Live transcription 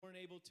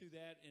able to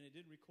that, and it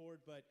didn't record,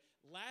 but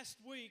last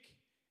week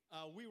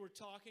we were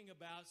talking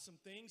about some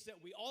things that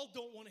we all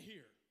don't want to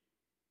hear.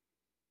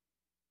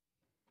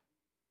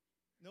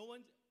 No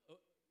one?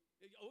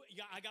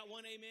 Yeah, I got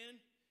one amen?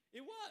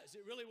 It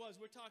really was.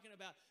 We're talking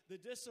about the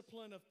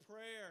discipline of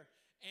prayer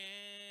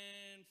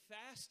and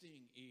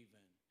fasting even,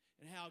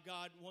 and how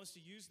God wants to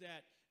use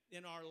that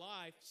in our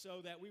life,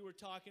 so that we were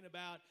talking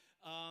about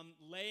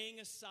laying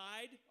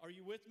aside, are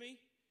you with me?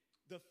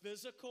 The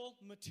physical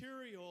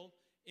material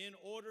in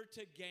order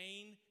to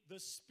gain the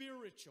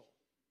spiritual.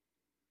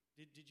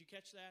 Did you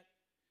catch that?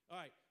 All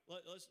right,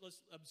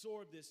 let's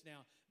absorb this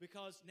now,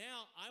 because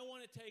now I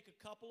want to take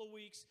a couple of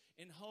weeks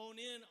and hone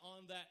in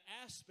on that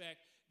aspect.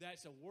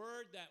 That's a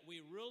word that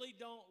we really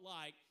don't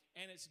like,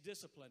 and it's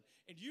discipline.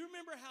 And do you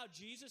remember how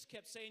Jesus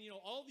kept saying,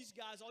 all you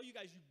guys,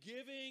 you're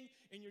giving,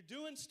 and you're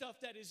doing stuff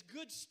that is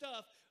good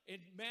stuff. In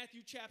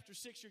Matthew chapter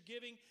 6, you're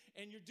giving,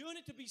 and you're doing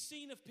it to be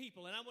seen of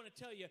people. And I want to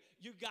tell you,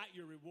 you got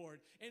your reward.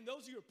 And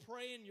those of you who are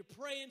praying, you're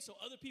praying so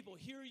other people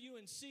hear you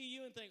and see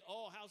you and think,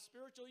 oh, how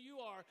spiritual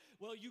you are.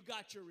 Well, you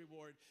got your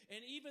reward.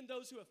 And even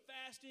those who are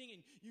fasting,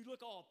 and you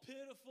look all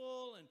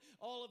pitiful and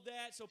all of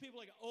that, so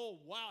people are like, oh,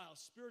 wow, how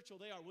spiritual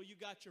they are. Well, you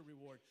got your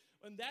reward.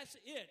 And that's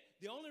it.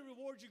 The only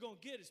reward you're going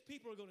to get is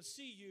people are going to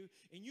see you,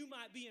 and you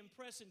might be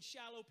impressing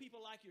shallow people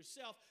like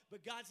yourself,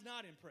 but God's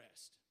not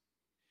impressed.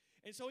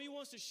 And so he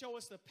wants to show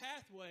us the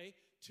pathway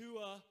to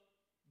a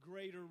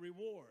greater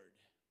reward.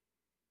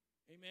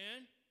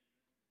 Amen?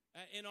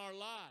 In our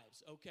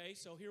lives. Okay,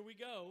 so here we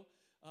go.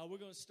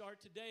 We're going to start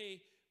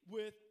today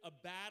with a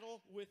battle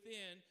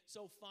within.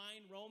 So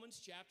find Romans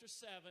chapter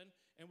 7,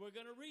 and we're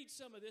going to read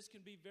some of this.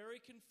 Can be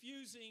very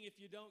confusing if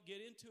you don't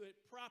get into it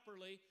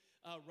properly.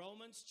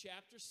 Romans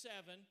chapter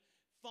 7.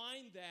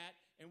 Find that,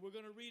 and we're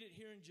going to read it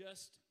here in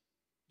just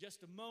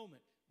a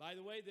moment. By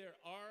the way, there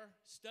are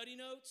study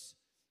notes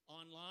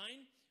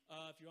online.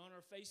 If you're on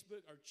our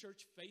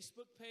church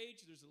Facebook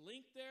page, there's a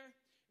link there.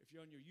 If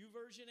you're on your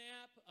YouVersion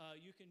app,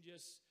 you can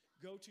just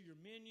go to your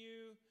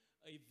menu,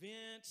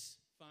 events,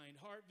 find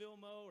Hartville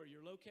Mo or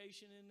your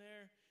location in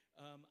there.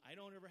 I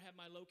don't ever have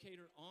my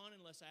locator on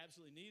unless I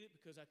absolutely need it,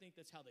 because I think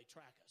that's how they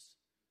track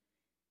us.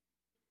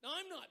 Now,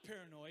 I'm not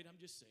paranoid. I'm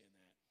just saying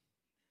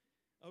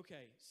that.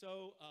 Okay,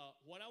 so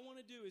what I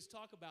want to do is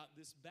talk about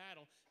this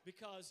battle,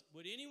 because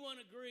would anyone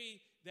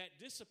agree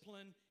that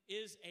discipline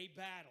is a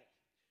battle?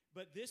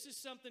 But this is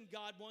something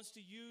God wants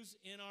to use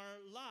in our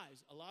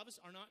lives. A lot of us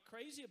are not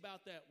crazy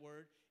about that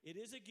word. It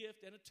is a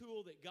gift and a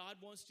tool that God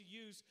wants to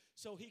use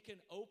so he can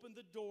open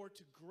the door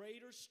to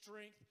greater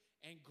strength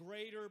and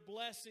greater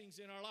blessings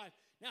in our life.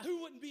 Now,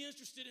 who wouldn't be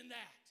interested in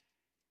that?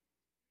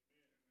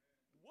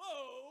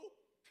 Whoa,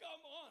 come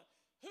on.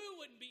 Who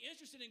wouldn't be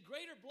interested in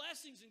greater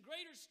blessings and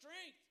greater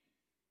strength?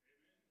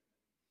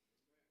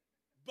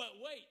 But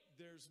wait,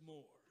 there's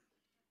more.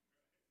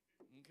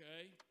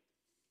 Okay?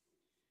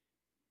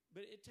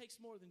 But it takes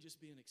more than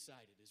just being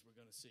excited, as we're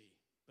going to see.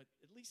 But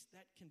at least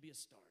that can be a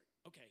start.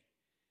 Okay.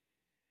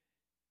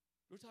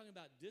 We're talking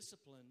about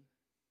discipline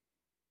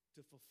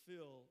to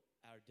fulfill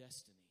our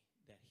destiny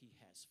that he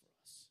has for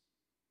us.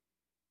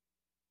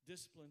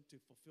 Discipline to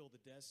fulfill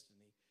the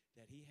destiny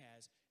that he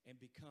has and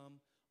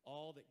become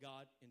all that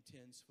God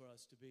intends for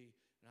us to be.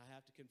 And I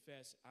have to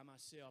confess, I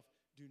myself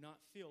do not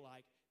feel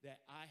like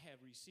that I have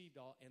received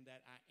all and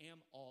that I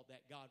am all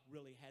that God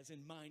really has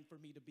in mind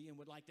for me to be and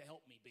would like to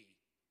help me be.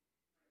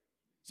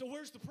 So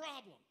where's the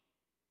problem?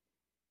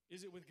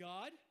 Is it with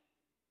God?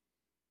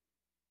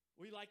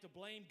 We like to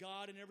blame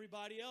God and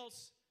everybody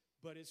else,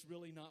 but it's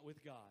really not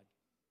with God.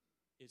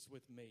 It's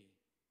with me.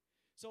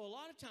 So a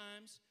lot of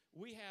times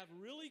we have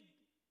really,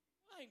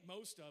 I think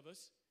most of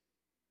us,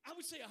 I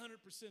would say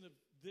 100% of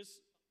this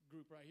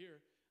group right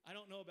here. I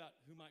don't know about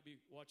who might be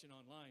watching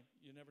online.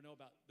 You never know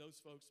about those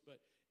folks. But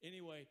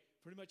anyway,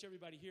 pretty much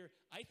everybody here,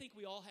 I think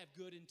we all have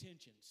good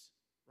intentions,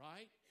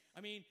 right? I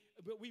mean,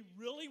 but we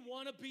really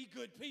want to be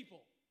good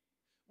people.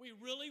 We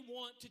really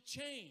want to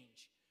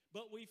change,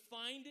 but we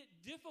find it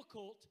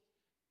difficult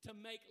to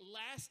make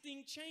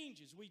lasting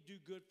changes. We do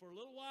good for a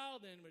little while,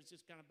 then it's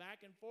just kind of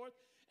back and forth.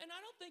 And I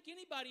don't think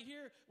anybody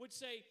here would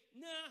say,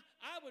 nah,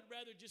 I would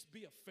rather just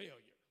be a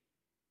failure.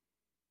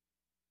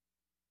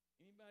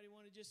 Anybody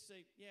want to just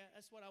say, yeah,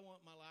 that's what I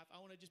want in my life. I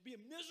want to just be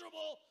a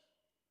miserable,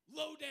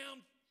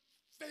 low-down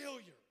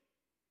failure.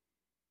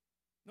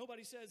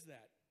 Nobody says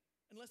that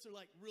unless they're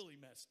like really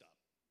messed up,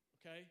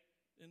 okay?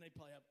 Then they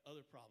probably have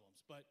other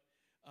problems. But,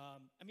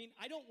 I mean,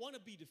 I don't want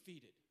to be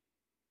defeated.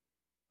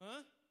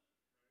 Huh?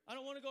 I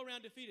don't want to go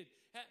around defeated.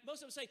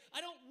 Most of them say, I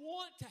don't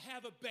want to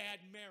have a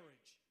bad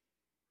marriage.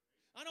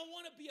 I don't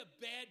want to be a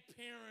bad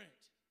parent.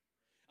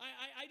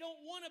 I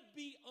don't want to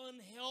be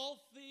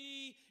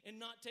unhealthy and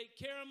not take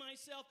care of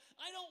myself.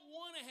 I don't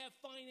want to have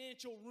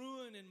financial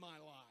ruin in my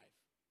life.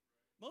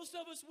 Most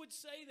of us would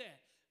say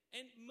that.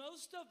 And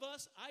most of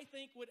us, I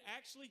think, would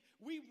actually,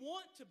 we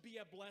want to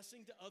be a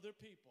blessing to other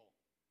people.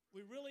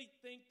 We really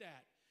think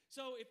that.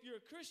 So if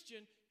you're a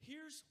Christian,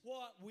 here's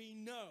what we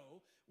know.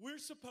 We're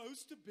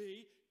supposed to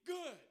be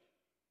good.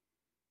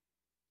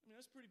 I mean,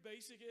 that's pretty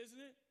basic,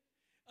 isn't it?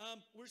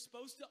 We're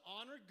supposed to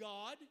honor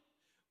God.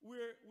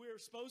 We're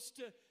supposed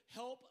to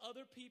help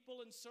other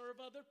people and serve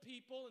other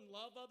people and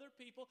love other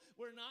people.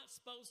 We're not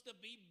supposed to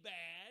be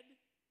bad.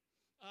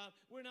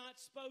 We're not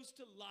supposed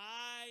to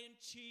lie and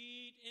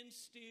cheat and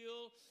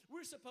steal.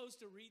 We're supposed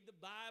to read the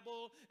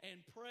Bible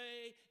and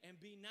pray and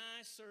be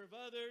nice, serve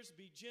others,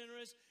 be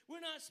generous. We're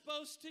not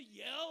supposed to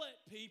yell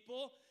at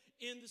people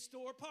in the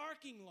store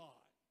parking lot.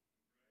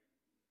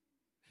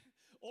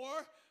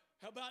 Or,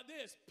 how about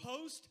this?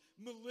 Post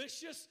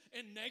malicious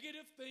and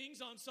negative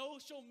things on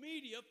social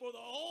media for the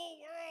whole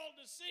world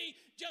to see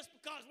just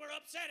because we're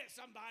upset at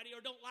somebody or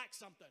don't like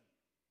something.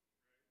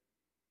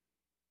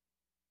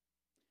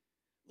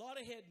 A lot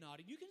of head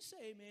nodding. You can say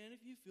amen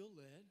if you feel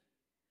led.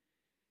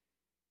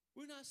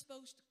 We're not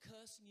supposed to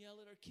cuss and yell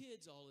at our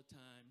kids all the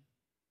time.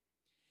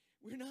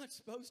 We're not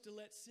supposed to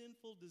let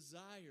sinful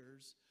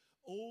desires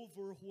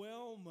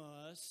overwhelm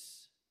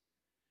us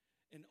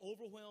and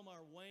overwhelm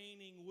our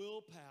waning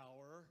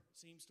willpower.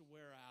 Seems to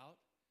wear out,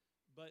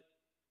 but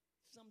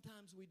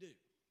sometimes we do.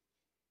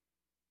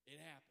 It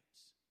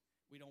happens.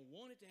 We don't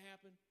want it to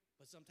happen,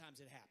 but sometimes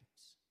it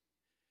happens.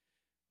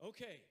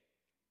 Okay,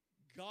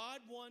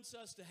 God wants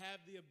us to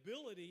have the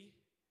ability,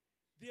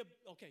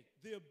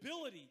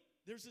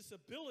 there's this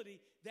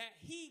ability that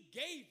He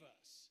gave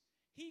us.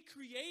 He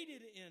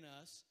created in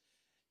us.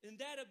 And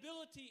that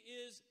ability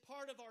is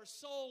part of our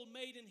soul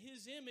made in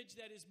His image,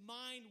 that is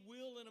mind,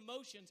 will, and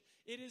emotions.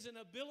 It is an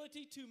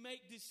ability to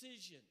make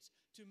decisions,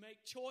 to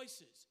make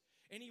choices.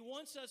 And He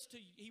wants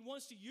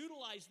to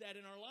utilize that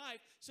in our life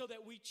so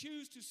that we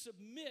choose to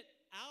submit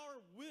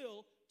our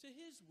will to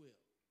His will.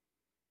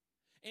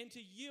 And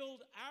to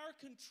yield our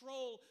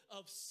control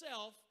of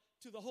self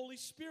to the Holy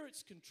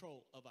Spirit's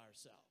control of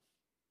ourself.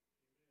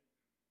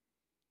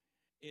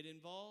 It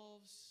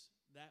involves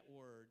that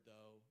word,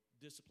 though,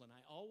 discipline. I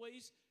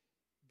always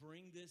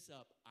bring this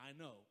up, I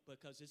know,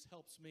 because this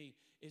helps me.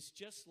 It's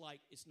just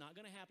like it's not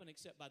going to happen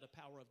except by the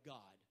power of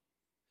God.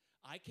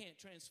 I can't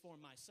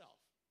transform myself.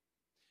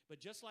 But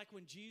just like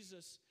when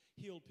Jesus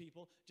healed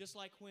people, just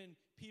like when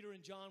Peter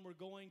and John were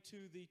going to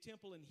the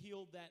temple and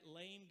healed that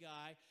lame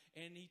guy,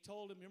 and he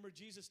told him, remember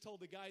Jesus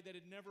told the guy that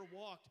had never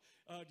walked,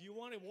 do you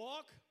want to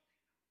walk?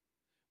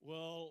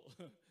 Well,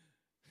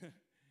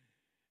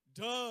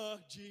 duh,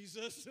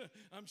 Jesus,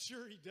 I'm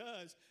sure he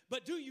does.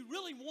 But do you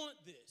really want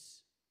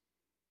this?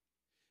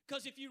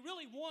 Because if you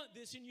really want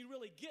this and you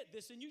really get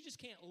this, then you just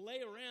can't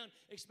lay around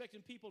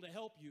expecting people to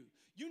help you.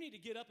 You need to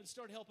get up and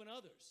start helping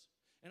others.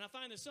 And I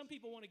find that some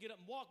people want to get up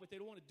and walk, but they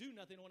don't want to do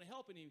nothing. They don't want to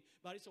help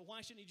anybody. So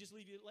why shouldn't He just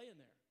leave you laying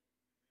there?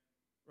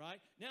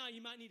 Right? Now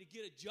you might need to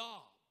get a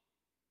job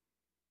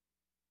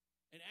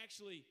and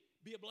actually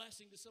be a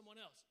blessing to someone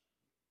else.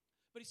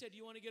 But He said, do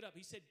you want to get up?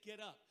 He said,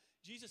 get up.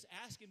 Jesus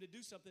asked him to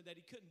do something that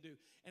he couldn't do.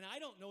 And I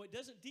don't know, it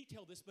doesn't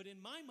detail this, but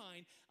in my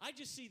mind, I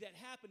just see that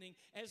happening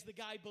as the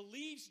guy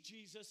believes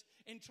Jesus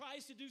and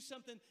tries to do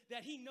something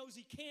that he knows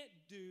he can't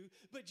do,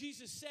 but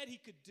Jesus said he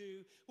could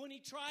do. When he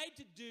tried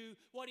to do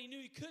what he knew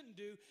he couldn't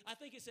do, I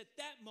think it's at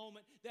that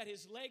moment that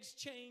his legs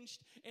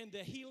changed and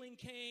the healing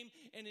came,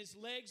 and his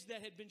legs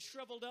that had been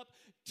shriveled up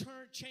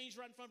changed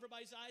right in front of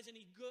everybody's eyes, and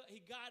he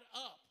got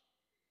up.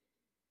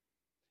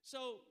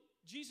 So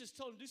Jesus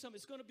told him to do something.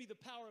 It's going to be the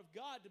power of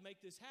God to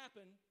make this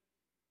happen.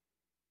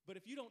 But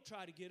if you don't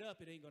try to get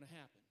up, it ain't going to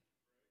happen.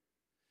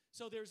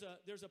 So there's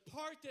a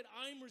part that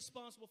I'm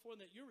responsible for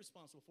and that you're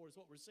responsible for is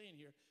what we're saying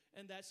here,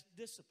 and that's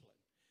discipline.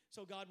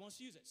 So God wants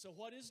to use it. So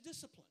what is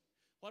discipline?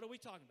 What are we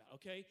talking about?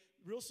 Okay,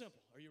 real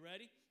simple. Are you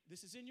ready?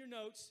 This is in your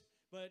notes,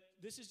 but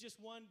this is just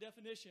one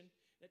definition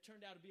that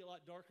turned out to be a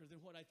lot darker than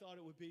what I thought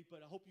it would be,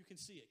 but I hope you can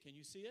see it. Can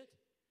you see it?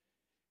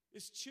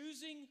 It's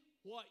choosing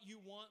what you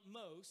want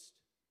most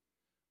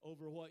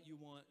over what you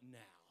want now.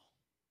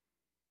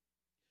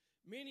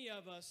 Many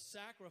of us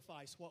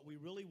sacrifice what we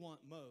really want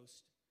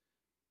most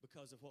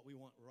because of what we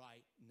want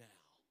right now.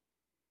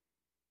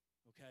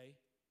 Okay?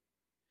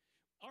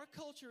 Our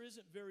culture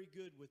isn't very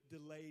good with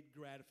delayed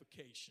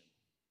gratification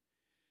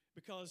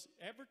because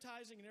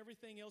advertising and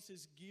everything else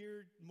is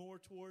geared more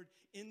toward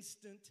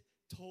instant,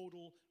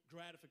 total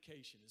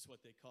gratification is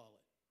what they call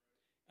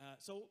it.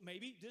 So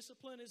maybe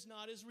discipline is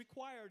not as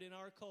required in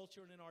our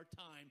culture and in our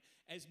time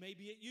as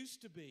maybe it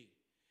used to be.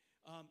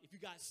 If you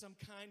got some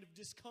kind of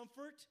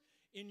discomfort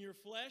in your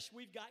flesh,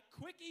 we've got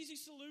quick, easy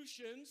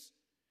solutions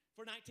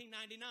for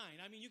 $19.99.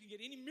 I mean, you can get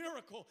any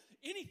miracle,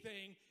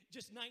 anything,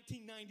 just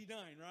 $19.99,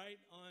 right,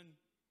 on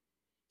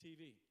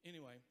TV.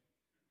 Anyway,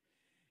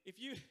 if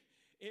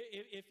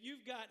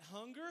you've got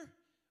hunger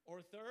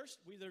or thirst,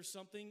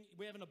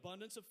 we have an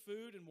abundance of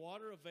food and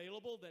water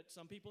available that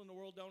some people in the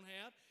world don't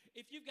have.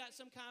 If you've got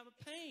some kind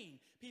of pain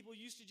people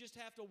used to just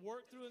have to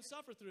work through and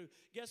suffer through,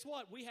 guess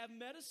what? We have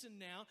medicine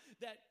now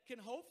that can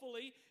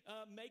hopefully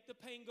make the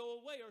pain go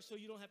away, or so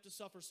you don't have to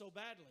suffer so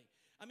badly.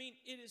 I mean,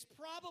 it is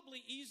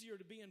probably easier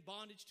to be in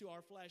bondage to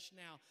our flesh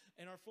now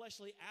and our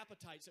fleshly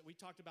appetites that we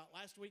talked about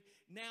last week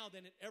now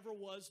than it ever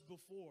was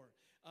before.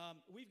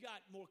 We've got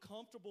more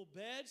comfortable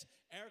beds,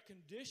 air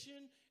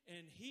conditioning,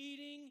 and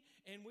heating,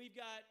 and we've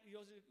got,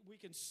 we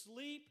can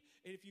sleep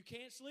And if you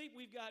can't sleep,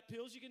 we've got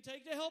pills you can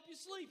take to help you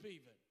sleep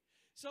even.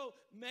 So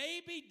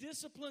maybe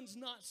discipline's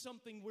not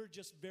something we're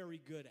just very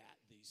good at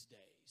these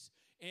days.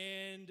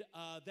 And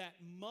that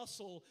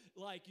muscle,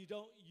 like you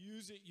don't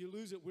use it, you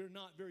lose it. We're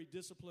not very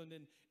disciplined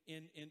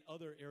in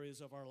other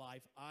areas of our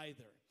life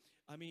either.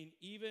 I mean,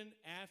 even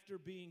after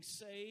being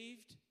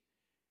saved,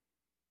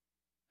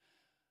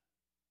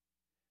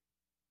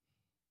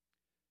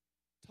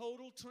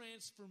 total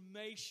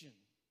transformation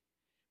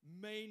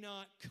may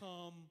not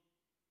come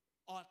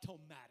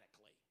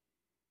automatically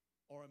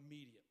or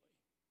immediately.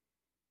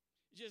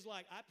 It's just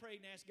like I prayed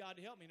and asked God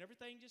to help me, and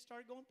everything just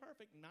started going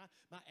perfect, and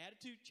my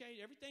attitude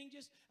changed. Everything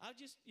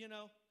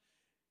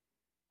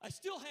I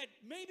still had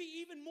maybe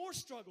even more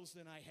struggles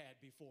than I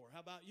had before. How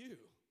about you?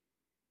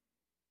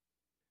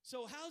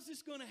 So how's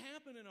this going to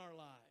happen in our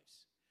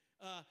lives?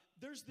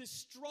 There's this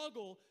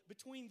struggle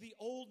between the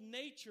old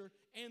nature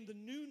and the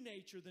new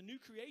nature, the new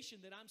creation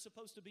that I'm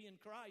supposed to be in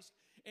Christ.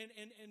 And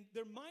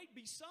there might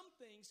be some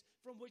things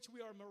from which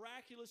we are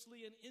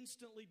miraculously and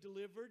instantly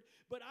delivered,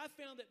 but I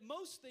found that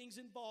most things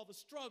involve a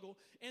struggle,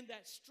 and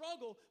that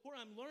struggle where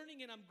I'm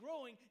learning and I'm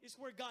growing is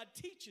where God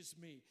teaches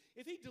me.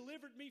 If He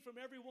delivered me from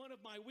every one of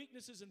my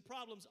weaknesses and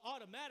problems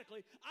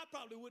automatically, I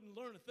probably wouldn't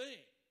learn a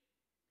thing.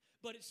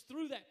 But it's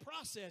through that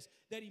process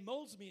that He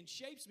molds me and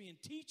shapes me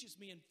and teaches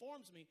me and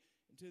forms me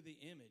into the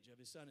image of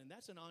His Son. And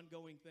that's an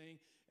ongoing thing,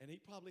 and He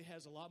probably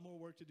has a lot more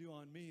work to do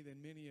on me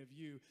than many of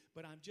you,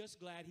 but I'm just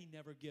glad He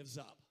never gives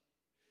up.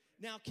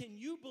 Now, can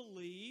you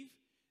believe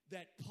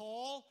that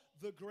Paul,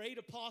 the great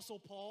apostle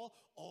Paul,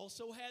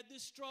 also had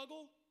this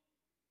struggle?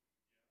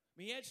 I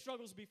mean, he had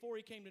struggles before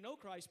he came to know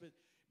Christ,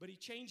 but he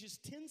changes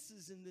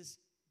tenses in this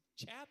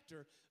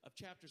chapter of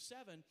chapter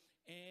 7,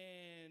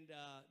 and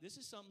this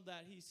is something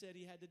that he said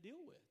he had to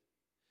deal with.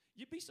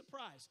 You'd be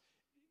surprised.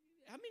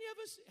 How many of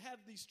us have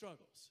these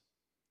struggles?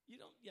 You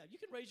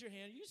can raise your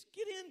hand. You just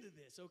get into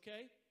this,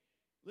 okay?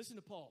 Listen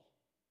to Paul,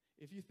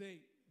 if you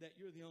think that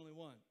you're the only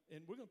one.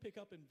 And we're going to pick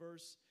up in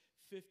verse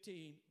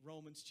 15,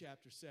 Romans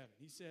chapter 7.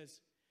 He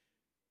says,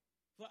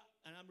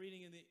 and I'm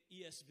reading in the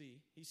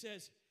ESV. He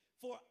says,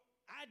 "For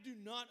I do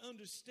not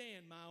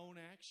understand my own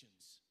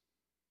actions.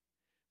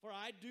 For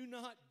I do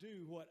not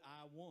do what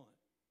I want,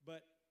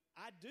 but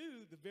I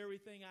do the very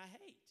thing I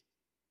hate.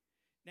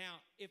 Now,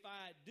 if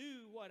I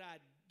do what I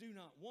do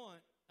not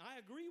want, I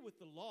agree with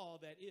the law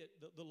that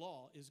the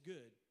law is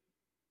good.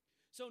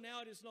 So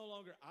now it is no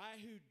longer I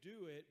who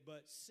do it,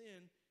 but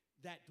sin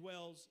that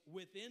dwells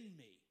within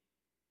me.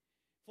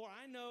 For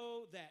I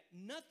know that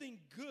nothing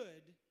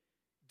good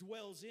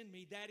dwells in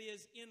me, that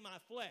is, in my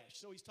flesh."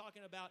 So he's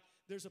talking about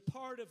there's a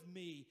part of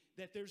me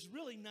that there's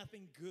really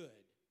nothing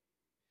good.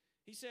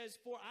 He says,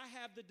 "For I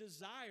have the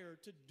desire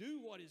to do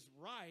what is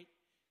right,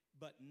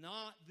 but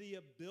not the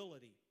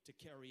ability to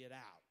carry it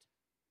out.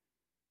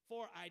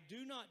 For I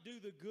do not do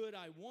the good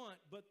I want,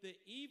 but the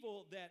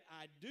evil that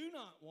I do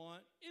not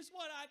want is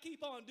what I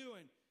keep on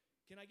doing."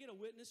 Can I get a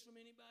witness from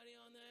anybody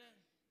on that?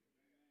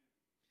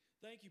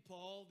 Thank you,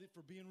 Paul,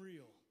 for being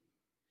real.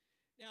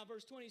 Now,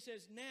 verse 20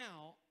 says,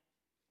 "Now,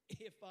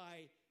 if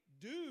I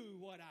do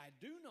what I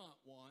do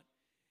not want,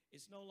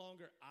 it's no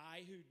longer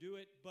I who do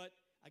it, but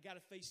I got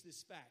to face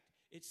this fact.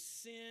 It's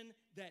sin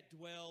that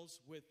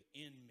dwells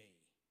within me.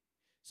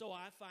 So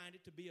I find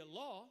it to be a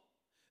law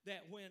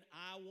that when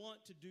I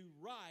want to do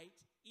right,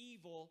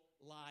 evil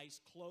lies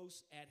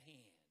close at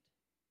hand.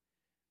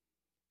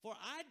 For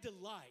I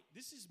delight,"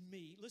 this is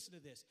me, listen to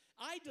this,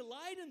 "I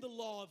delight in the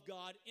law of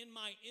God in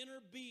my inner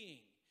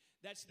being."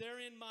 That's there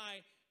in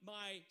my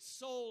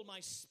soul, my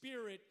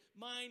spirit,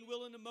 mind,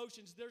 will, and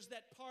emotions. There's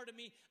that part of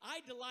me.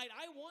 I delight,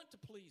 I want to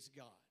please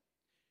God.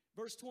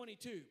 Verse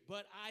 22,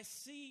 "But I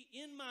see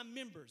in my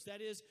members,"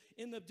 that is,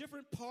 in the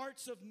different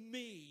parts of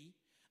me,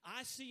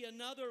 "I see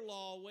another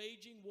law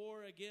waging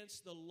war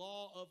against the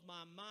law of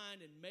my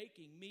mind and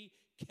making me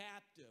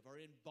captive," or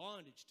in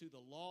bondage to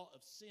the law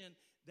of sin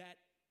that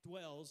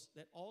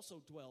also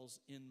dwells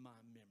in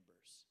my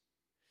members.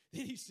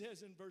 Then he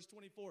says in verse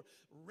 24,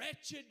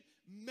 "Wretched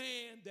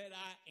man that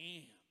I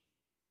am,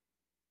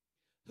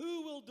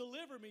 who will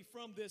deliver me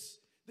from this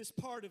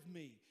part of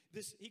me?"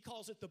 This, he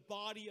calls it the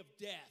body of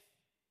death.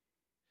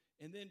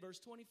 And then verse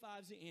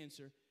 25 is the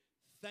answer.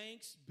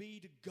 "Thanks be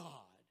to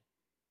God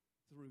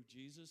through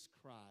Jesus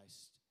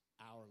Christ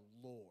our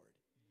Lord."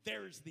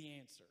 There's the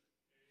answer.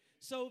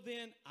 "So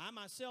then I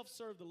myself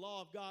serve the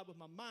law of God with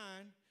my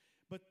mind,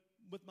 but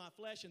with my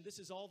flesh," and this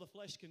is all the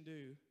flesh can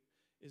do,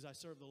 "is I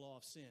serve the law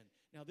of sin."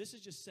 Now this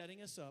is just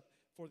setting us up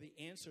for the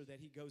answer that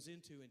he goes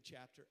into in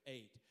chapter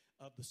 8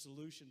 of the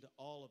solution to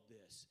all of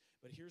this.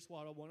 But here's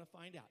what I want to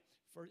find out.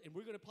 And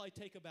we're going to probably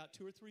take about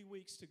 2 or 3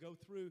 weeks to go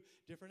through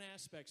different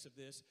aspects of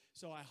this.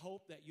 So I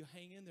hope that you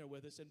hang in there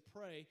with us and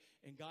pray,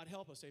 and God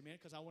help us, amen,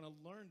 because I want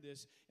to learn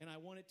this, and I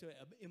want it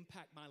to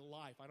impact my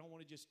life. I don't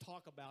want to just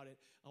talk about it.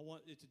 I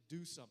want it to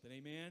do something,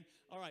 amen?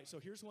 All right, so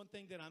here's one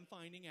thing that I'm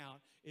finding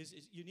out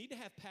is you need to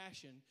have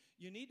passion.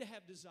 You need to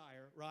have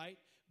desire, right?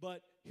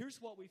 But here's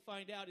what we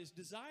find out is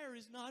desire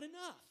is not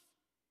enough.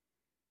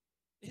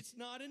 It's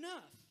not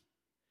enough.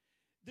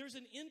 There's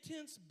an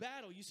intense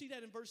battle. You see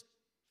that in verse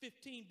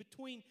 15,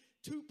 between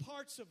two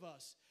parts of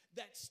us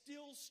that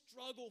still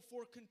struggle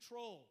for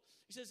control.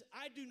 He says,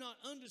 I do not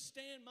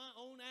understand my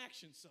own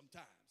actions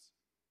sometimes.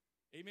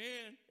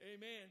 Amen,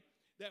 amen.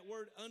 That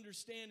word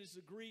understand is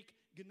the Greek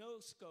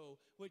gnosko,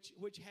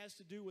 which has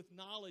to do with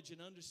knowledge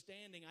and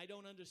understanding. I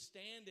don't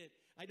understand it.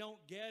 I don't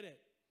get it.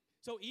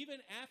 So even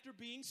after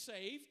being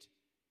saved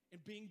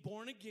and being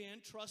born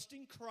again,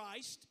 trusting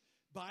Christ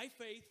by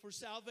faith for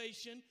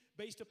salvation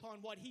based upon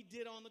what he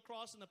did on the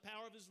cross and the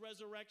power of his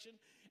resurrection,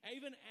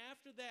 even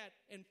after that,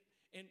 and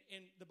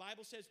the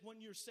Bible says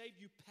when you're saved,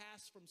 you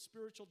pass from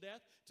spiritual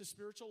death to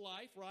spiritual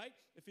life, right?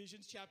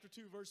 Ephesians chapter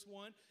 2, verse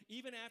 1.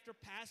 Even after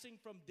passing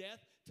from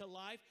death to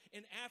life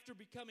and after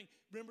becoming,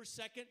 remember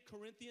 2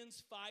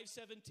 Corinthians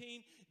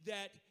 5:17,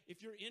 that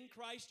if you're in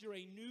Christ, you're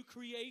a new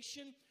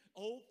creation.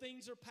 Old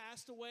things are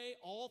passed away.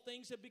 All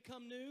things have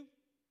become new.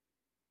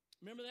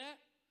 Remember that?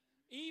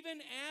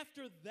 Even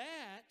after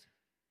that,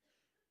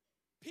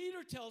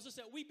 Peter tells us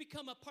that we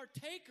become a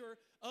partaker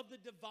of the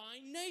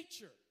divine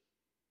nature.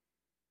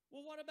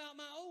 Well, what about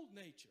my old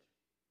nature?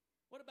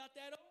 What about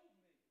that old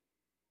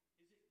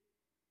me?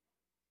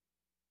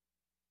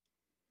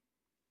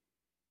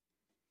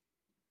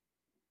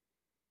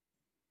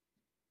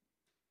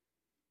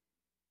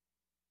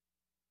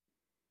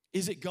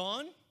 Is it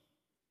gone?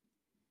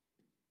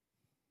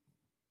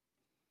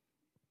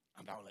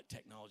 I'm not going to let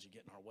technology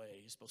get in our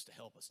way. It's supposed to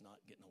help us, not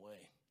get in the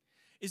way.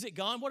 Is it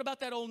gone? What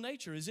about that old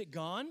nature? Is it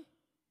gone?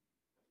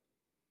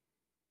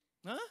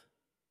 Huh?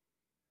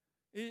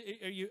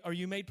 Are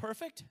you made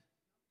perfect?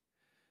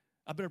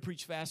 I better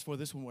preach fast before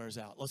this one wears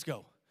out. Let's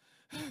go.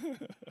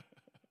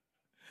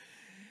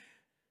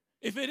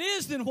 If it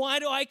is, then why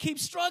do I keep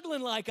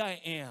struggling like I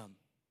am?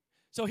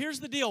 So here's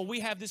the deal. We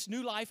have this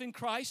new life in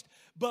Christ,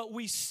 but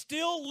we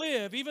still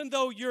live, even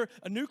though you're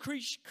a new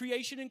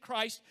creation in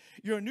Christ,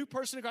 you're a new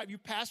person in Christ, you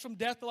pass from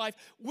death to life,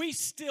 we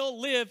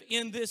still live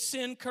in this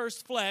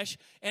sin-cursed flesh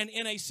and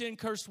in a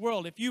sin-cursed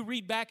world. If you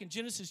read back in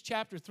Genesis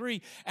chapter 3,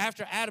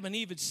 after Adam and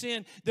Eve had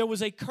sinned, there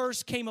was a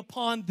curse came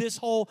upon this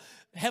whole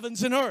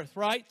heavens and earth,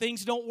 right?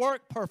 Things don't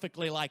work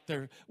perfectly like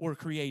they were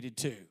created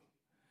to.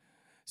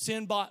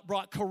 Sin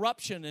brought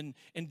corruption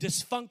and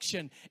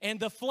dysfunction, and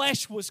the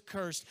flesh was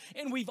cursed.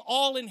 And we've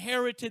all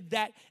inherited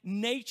that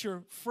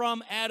nature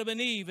from Adam and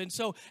Eve. And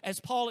so as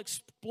Paul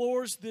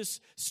explores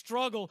this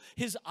struggle,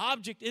 his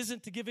object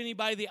isn't to give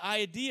anybody the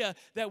idea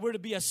that we're to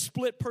be a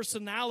split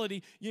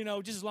personality,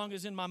 just as long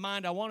as in my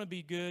mind I want to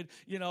be good,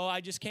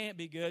 I just can't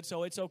be good,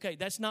 so it's okay.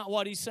 That's not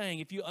what he's saying.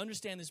 If you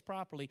understand this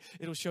properly,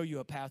 it'll show you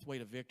a pathway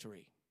to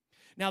victory.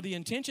 Now, the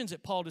intentions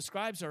that Paul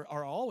describes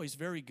are always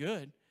very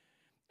good.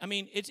 I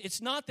mean,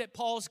 it's not that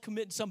Paul's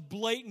committing some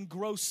blatant,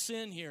 gross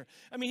sin here.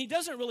 I mean, he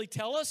doesn't really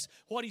tell us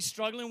what he's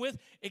struggling with,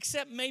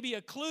 except maybe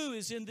a clue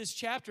is in this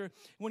chapter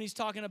when he's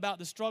talking about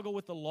the struggle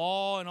with the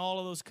law and all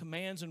of those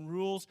commands and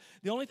rules.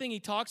 The only thing he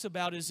talks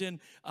about is in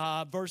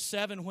verse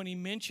 7 when he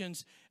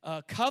mentions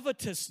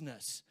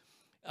covetousness.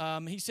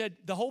 He said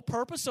the whole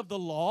purpose of the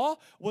law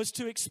was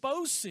to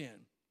expose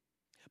sin.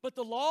 But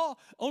the law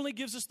only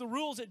gives us the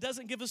rules. It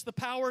doesn't give us the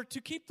power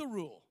to keep the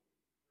rule.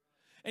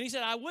 And he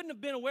said, I wouldn't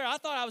have been aware. I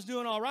thought I was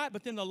doing all right,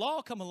 but then the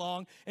law come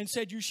along and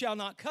said, you shall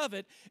not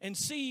covet. And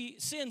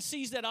sin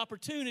seized that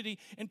opportunity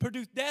and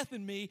produced death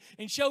in me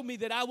and showed me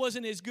that I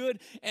wasn't as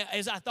good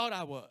as I thought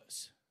I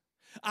was.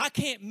 I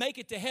can't make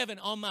it to heaven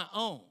on my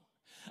own.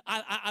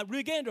 I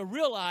began to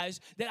realize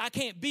that I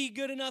can't be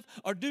good enough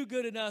or do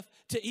good enough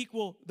to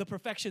equal the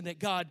perfection that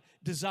God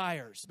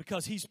desires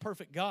because he's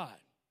perfect God.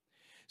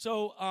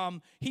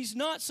 So he's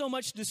not so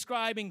much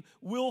describing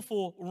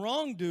willful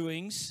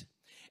wrongdoings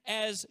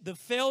as the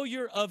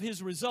failure of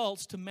his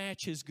results to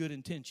match his good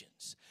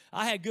intentions.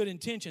 I had good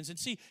intentions. And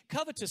see,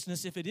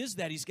 covetousness, if it is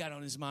that he's got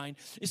on his mind,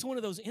 it's one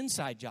of those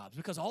inside jobs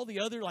because all the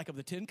other, like of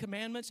the 10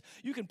 Commandments,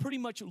 you can pretty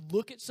much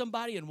look at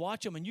somebody and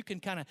watch them and you can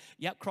kind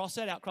of, cross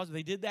that out, cross it.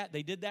 They did that,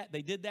 they did that,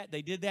 they did that,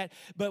 they did that.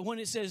 But when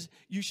it says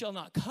you shall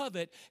not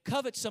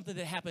covet's something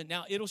that happened.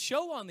 Now, it'll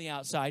show on the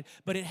outside,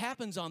 but it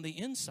happens on the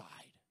inside.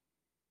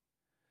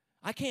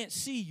 I can't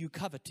see you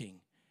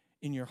coveting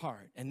in your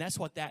heart. And that's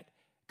what that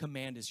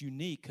command is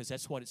unique because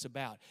that's what it's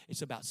about.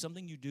 It's about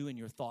something you do in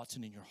your thoughts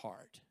and in your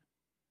heart.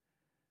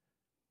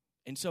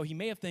 And so he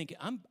may have think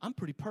I'm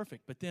pretty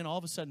perfect, but then all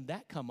of a sudden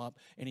that come up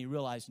and he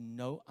realized,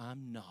 no,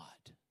 I'm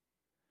not.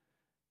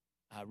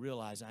 I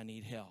realize I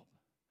need help.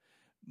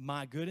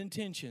 My good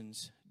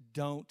intentions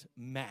don't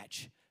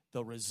match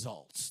the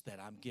results that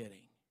I'm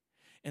getting.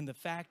 And the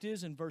fact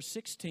is, in verse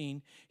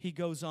 16, he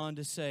goes on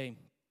to say,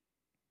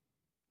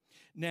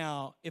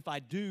 now, if I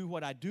do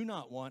what I do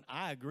not want,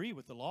 I agree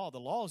with the law. The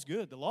law is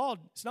good.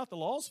 It's not the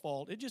law's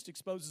fault. It just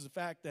exposes the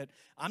fact that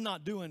I'm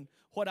not doing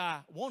what I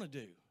want to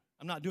do.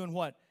 I'm not doing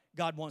what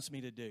God wants me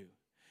to do.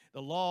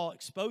 The law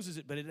exposes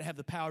it, but it doesn't have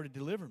the power to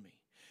deliver me.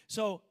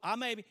 So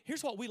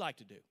here's what we like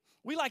to do.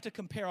 We like to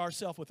compare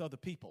ourselves with other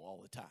people all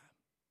the time,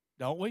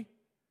 don't we?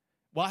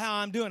 Well, how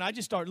I'm doing, I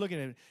just start looking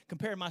at it,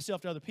 comparing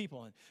myself to other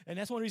people. And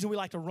that's one reason we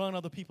like to run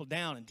other people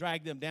down and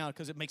drag them down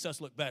because it makes us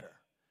look better.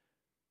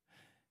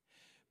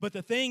 But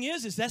the thing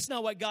is that's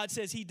not what God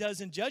says he does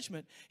in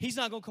judgment. He's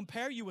not going to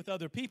compare you with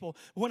other people.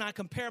 When I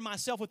compare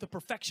myself with the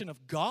perfection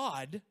of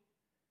God,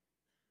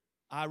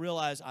 I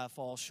realize I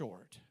fall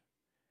short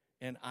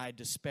and I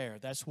despair.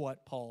 That's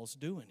what Paul's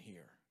doing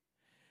here.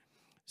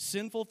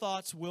 Sinful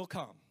thoughts will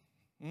come.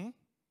 And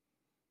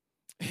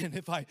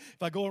if I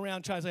go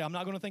around trying to say, I'm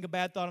not going to think a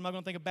bad thought, I'm not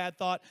going to think a bad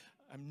thought,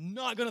 I'm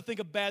not going to think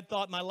a bad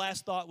thought, my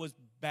last thought was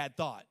bad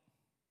thought.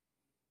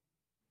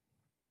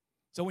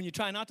 So when you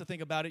try not to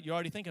think about it, you're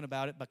already thinking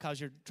about it because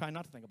you're trying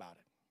not to think about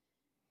it.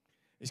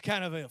 It's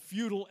kind of a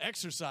futile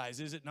exercise,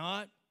 is it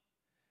not?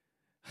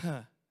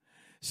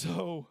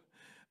 So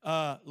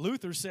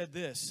Luther said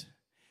this: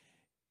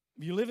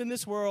 if you live in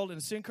this world, in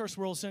a sin-cursed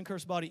world,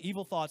 sin-cursed body,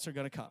 evil thoughts are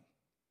going to come.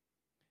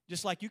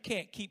 Just like you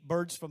can't keep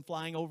birds from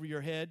flying over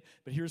your head,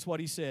 but here's what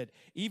he said.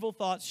 Evil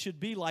thoughts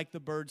should be like the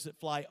birds that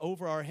fly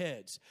over our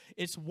heads.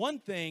 It's one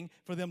thing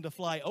for them to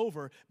fly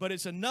over, but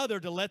it's another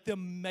to let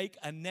them make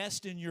a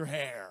nest in your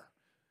hair.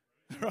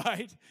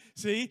 Right?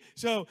 See?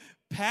 So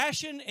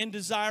passion and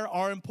desire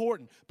are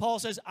important. Paul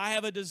says, I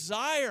have a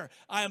desire.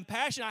 I am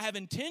passionate. I have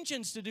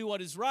intentions to do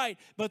what is right,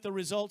 but the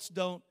results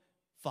don't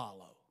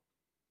follow.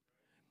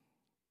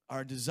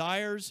 Our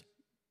desires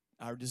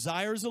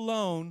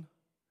alone,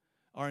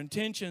 our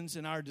intentions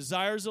and our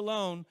desires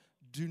alone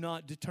do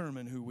not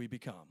determine who we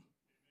become.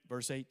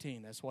 Verse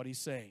 18, that's what he's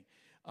saying.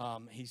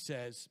 He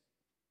says,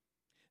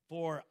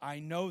 for I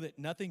know that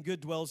nothing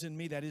good dwells in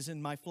me, that is in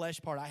my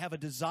flesh part. I have a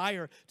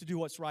desire to do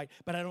what's right,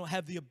 but I don't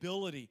have the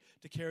ability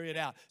to carry it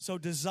out. So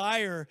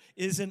desire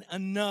isn't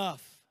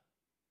enough.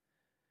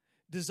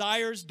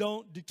 Desires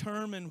don't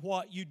determine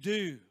what you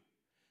do.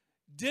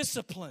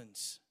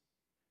 Disciplines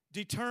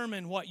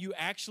determine what you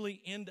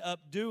actually end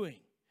up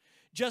doing.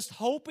 Just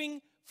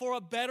hoping for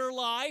a better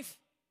life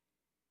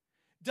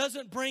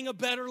doesn't bring a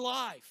better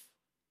life.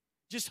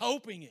 Just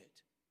hoping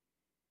it.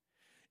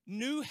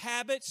 New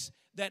habits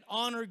that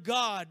honor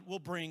God will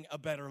bring a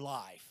better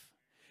life.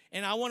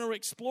 And I want to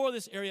explore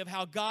this area of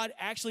how God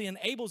actually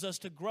enables us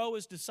to grow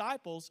as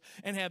disciples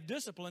and have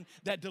discipline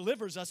that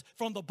delivers us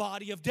from the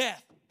body of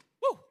death.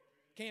 Woo!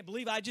 Can't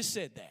believe I just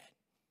said that.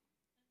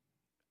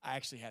 I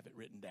actually have it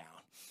written down.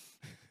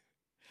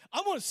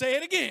 I'm going to say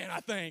it again, I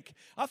think.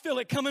 I feel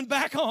it coming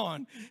back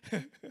on.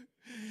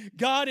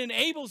 God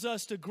enables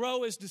us to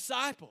grow as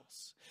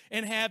disciples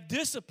and have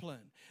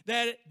discipline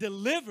that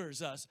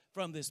delivers us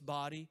from this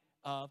body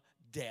of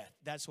death.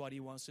 That's what he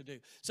wants to do.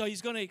 So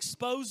he's going to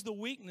expose the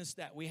weakness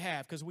that we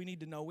have because we need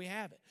to know we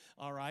have it.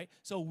 All right?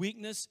 So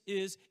weakness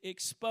is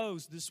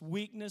exposed. This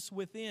weakness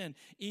within,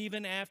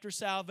 even after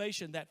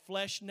salvation, that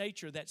flesh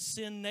nature, that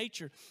sin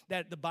nature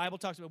that the Bible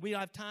talks about. We don't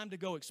have time to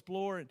go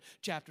explore in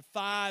chapter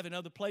 5 and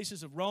other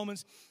places of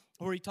Romans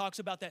where he talks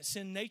about that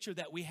sin nature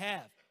that we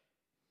have.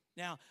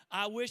 Now,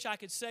 I wish I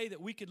could say that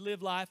we could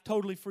live life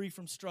totally free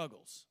from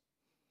struggles.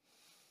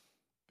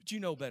 But you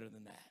know better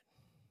than that.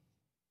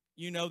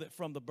 You know that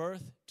from the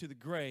birth to the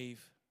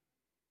grave,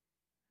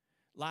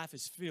 life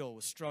is filled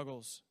with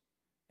struggles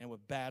and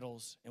with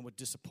battles and with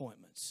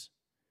disappointments.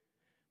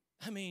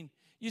 I mean,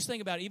 you just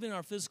think about it, even in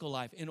our physical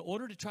life, in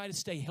order to try to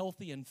stay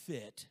healthy and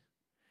fit,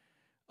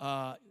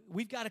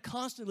 we've got to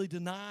constantly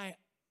deny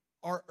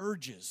our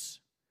urges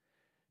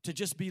to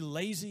just be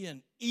lazy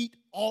and eat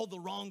all the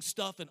wrong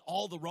stuff in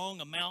all the wrong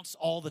amounts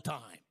all the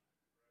time.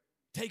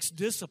 It takes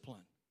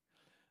discipline.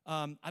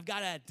 I've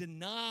got to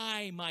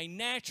deny my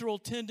natural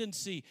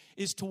tendency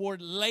is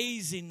toward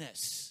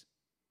laziness.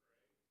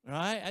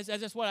 Right?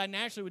 That's what I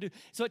naturally would do.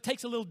 So it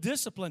takes a little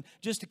discipline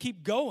just to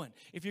keep going.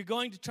 If you're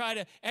going to try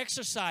to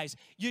exercise,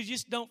 you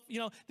just don't,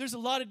 there's a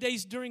lot of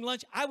days during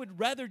lunch, I would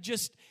rather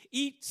just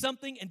eat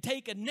something and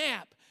take a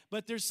nap.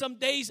 But there's some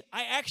days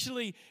I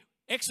actually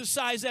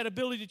exercise that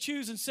ability to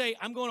choose and say,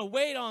 I'm going to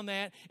wait on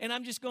that, and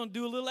I'm just going to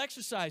do a little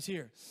exercise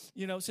here.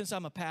 Since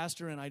I'm a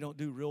pastor and I don't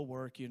do real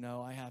work,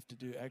 I have to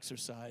do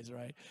exercise,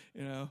 right?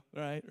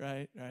 Right.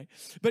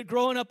 But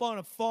growing up on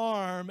a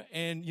farm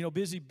and,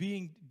 busy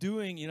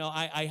doing,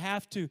 I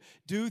have to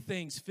do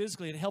things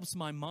physically. It helps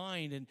my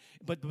mind,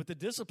 but the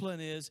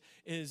discipline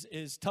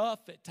is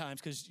tough at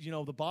times because,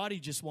 the body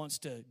just wants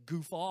to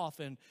goof off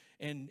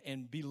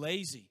and be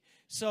lazy.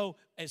 So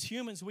as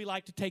humans, we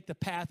like to take the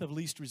path of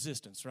least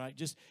resistance, right?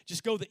 Just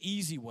go the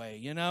easy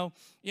way,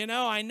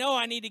 I know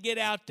I need to get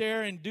out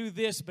there and do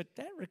this, but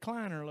that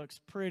recliner looks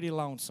pretty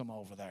lonesome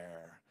over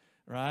there,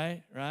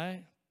 right?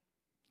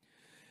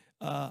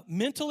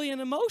 Mentally and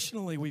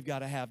emotionally, we've got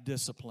to have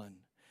discipline.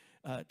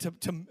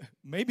 To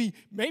maybe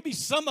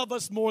some of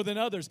us more than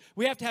others,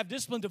 we have to have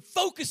discipline to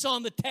focus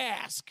on the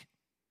task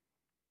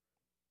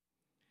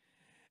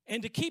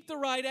and to keep the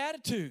right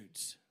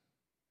attitudes.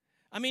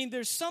 I mean,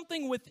 there's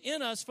something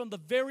within us from the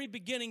very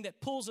beginning that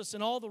pulls us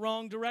in all the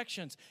wrong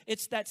directions.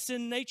 It's that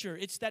sin nature.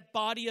 It's that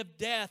body of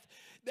death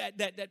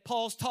that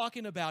Paul's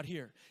talking about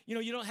here.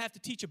 You don't have to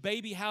teach a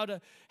baby how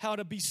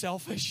to be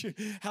selfish,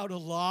 how to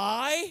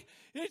lie.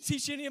 You didn't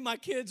teach any of my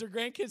kids or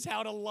grandkids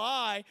how to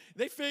lie.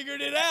 They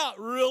figured it out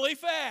really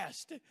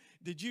fast.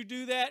 Did you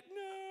do that?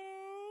 No.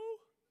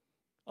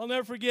 I'll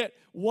never forget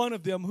one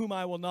of them, whom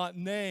I will not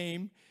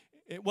name.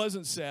 It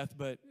wasn't Seth,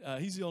 but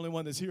he's the only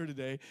one that's here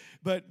today.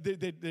 But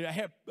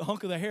the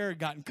hunk of the hair had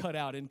gotten cut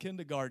out in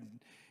kindergarten.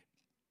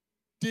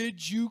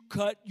 Did you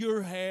cut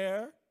your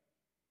hair?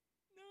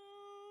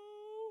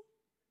 No.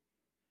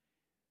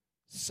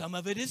 Some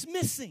of it is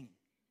missing.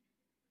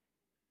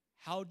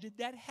 How did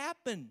that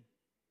happen?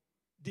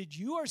 Did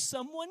you or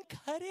someone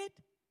cut it?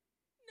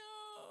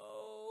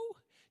 No.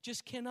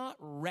 Just cannot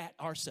rat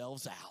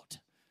ourselves out.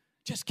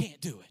 Just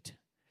can't do it.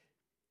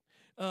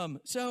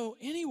 So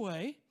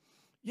anyway,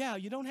 yeah,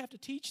 you don't have to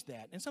teach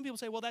that. And some people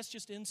say, well, that's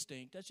just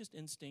instinct. That's just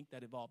instinct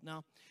that evolved.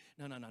 No.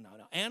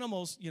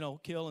 Animals,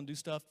 kill and do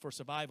stuff for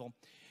survival.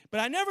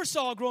 But I never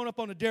saw growing up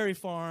on a dairy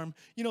farm,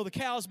 the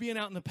cows being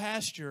out in the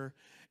pasture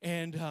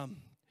and,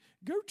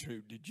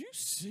 Gertrude, did you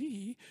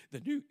see the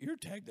new ear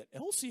tag that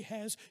Elsie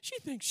has? She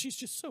thinks she's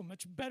just so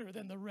much better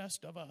than the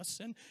rest of us.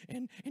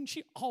 And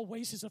she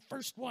always is the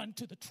first one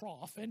to the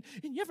trough. And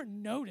you ever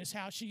notice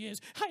how she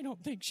is? I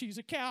don't think she's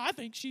a cow. I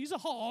think she's a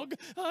hog.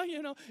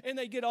 And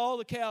they get all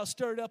the cows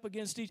stirred up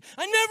against each.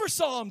 I never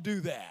saw them do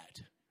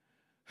that.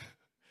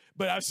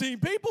 But I've seen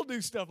people do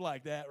stuff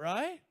like that,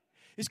 right?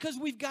 It's because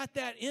we've got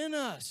that in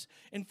us.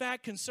 In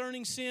fact,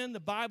 concerning sin, the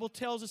Bible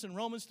tells us in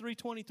Romans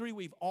 3:23,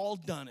 we've all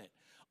done it.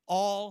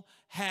 All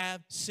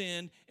have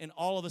sinned, and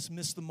all of us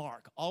miss the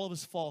mark. All of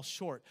us fall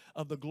short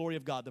of the glory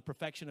of God, the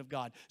perfection of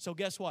God. So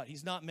guess what?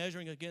 He's not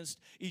measuring against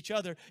each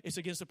other. It's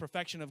against the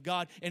perfection of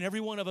God, and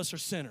every one of us are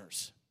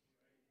sinners.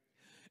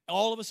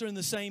 All of us are in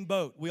the same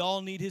boat. We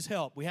all need His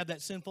help. We have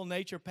that sinful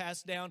nature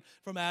passed down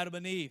from Adam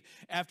and Eve.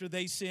 After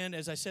they sinned,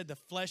 as I said, the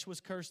flesh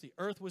was cursed, the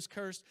earth was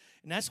cursed,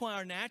 and that's why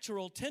our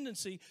natural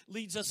tendency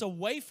leads us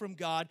away from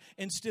God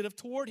instead of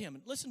toward Him.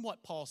 And listen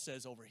what Paul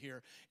says over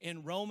here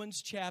in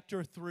Romans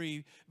chapter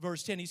 3,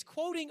 verse 10. He's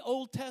quoting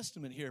Old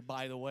Testament here,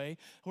 by the way,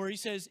 where he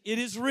says, "It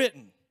is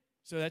written."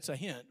 So that's a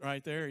hint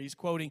right there. He's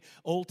quoting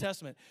Old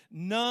Testament.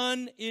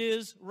 "None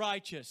is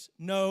righteous.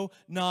 No,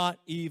 not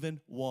even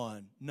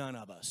one." None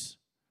of us.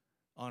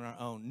 On our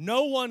own.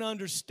 No one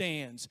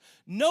understands.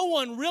 No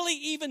one really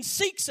even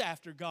seeks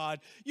after God.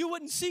 You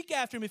wouldn't seek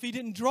after Him if He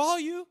didn't draw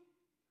you.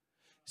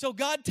 So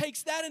God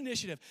takes that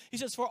initiative. He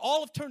says, "For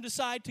all have turned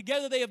aside.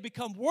 Together they have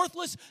become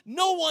worthless.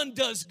 No one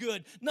does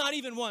good. Not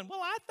even one."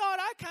 Well, I thought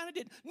I kind of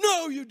did.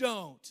 No, you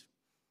don't.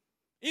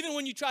 Even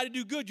when you try to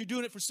do good, you're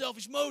doing it for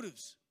selfish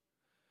motives.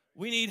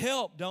 We need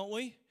help, don't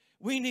we?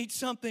 We need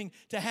something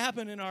to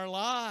happen in our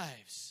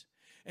lives.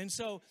 And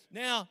so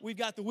now we've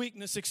got the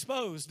weakness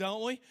exposed,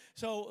 don't we?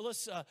 So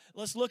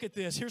let's look at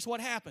this. Here's what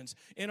happens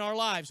in our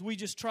lives. We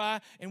just try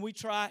and we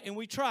try and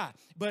we try.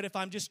 But if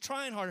I'm just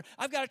trying harder,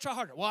 I've got to try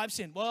harder. Well, I've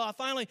sinned. Well,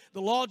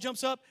 the law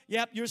jumps up.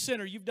 Yep, you're a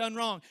sinner. You've done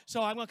wrong.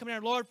 So I'm going to come here,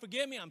 Lord,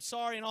 forgive me. I'm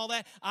sorry and all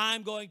that.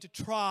 I'm going to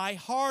try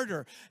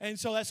harder. And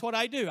so that's what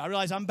I do. I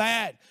realize I'm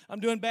bad. I'm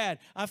doing bad.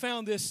 I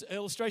found this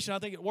illustration. I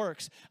think it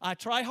works. I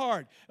try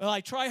hard. Well, I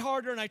try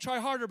harder and I try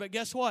harder, but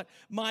guess what?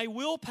 My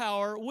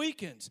willpower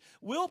weakens.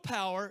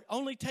 Willpower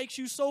only takes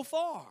you so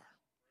far.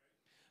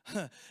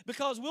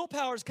 Because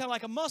willpower is kind of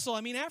like a muscle. I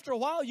mean, after a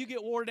while, you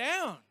get wore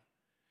down.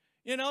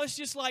 It's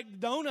just like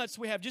donuts.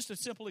 We have just a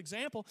simple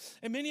example.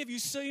 And many of you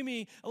see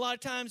me a lot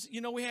of times,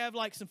 we have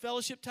like some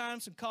fellowship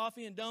time, some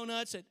coffee and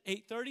donuts at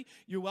 8:30.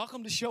 You're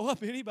welcome to show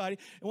up, anybody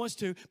that wants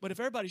to. But if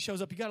everybody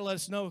shows up, you got to let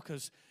us know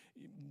because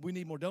we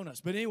need more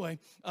donuts. But anyway,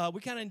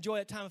 we kind of enjoy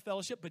that time of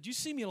fellowship. But you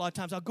see me a lot of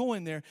times. I'll go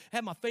in there,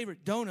 have my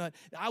favorite donut.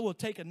 I will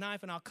take a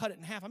knife and I'll cut it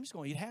in half. I'm just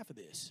going to eat half of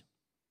this.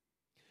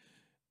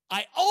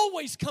 I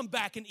always come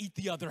back and eat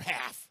the other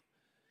half.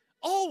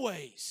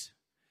 Always.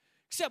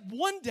 Except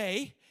one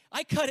day,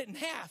 I cut it in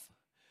half.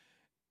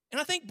 And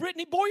I think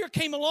Brittany Boyer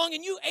came along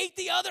and you ate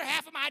the other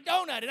half of my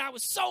donut. And I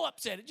was so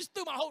upset. It just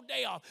threw my whole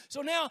day off.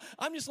 So now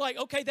I'm just like,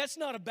 okay, that's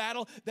not a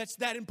battle that's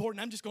that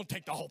important. I'm just going to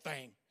take the whole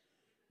thing.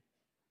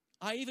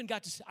 I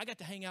got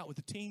to hang out with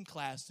the teen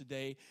class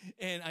today,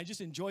 and I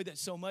just enjoyed that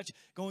so much,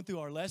 going through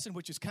our lesson,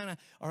 which is kind of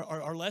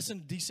our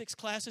lesson, D6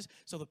 classes.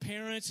 So the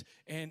parents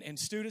and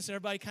students and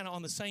everybody kind of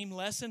on the same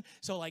lesson.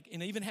 So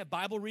and they even have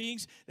Bible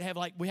readings.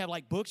 We have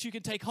books you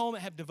can take home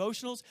that have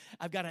devotionals.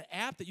 I've got an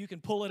app that you can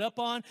pull it up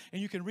on,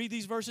 and you can read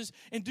these verses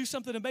and do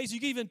something amazing. You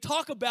can even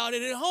talk about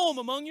it at home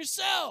among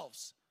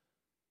yourselves.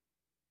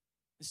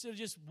 Instead of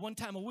just one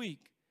time a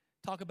week,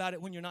 talk about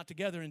it when you're not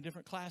together in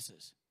different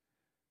classes.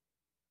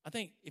 I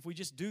think if we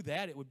just do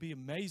that, it would be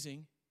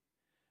amazing.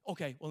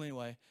 Okay, well,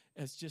 anyway,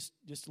 it's just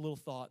a little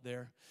thought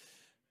there.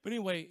 But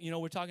anyway,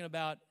 we're talking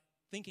about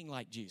thinking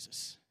like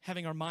Jesus,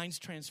 having our minds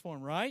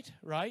transformed, right?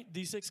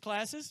 D6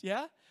 classes,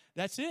 yeah,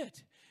 that's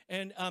it.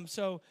 And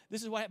so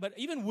this is why, but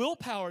even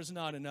willpower is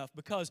not enough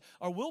because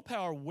our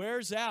willpower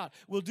wears out.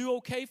 We'll do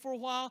okay for a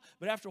while,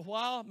 but after a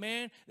while,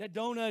 man, that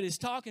donut is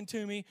talking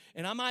to me,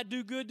 and I might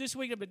do good this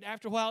week, but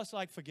after a while, it's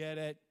like, forget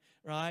it,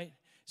 right?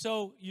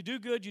 So you do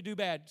good, you do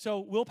bad. So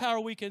willpower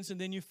weakens,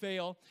 and then you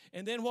fail.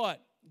 And then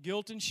what?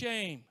 Guilt and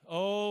shame.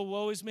 Oh,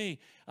 woe is me.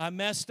 I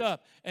messed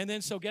up. And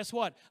then so guess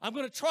what? I'm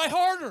going to try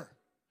harder.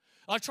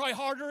 I'll try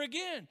harder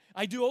again.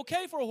 I do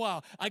okay for a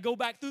while. I go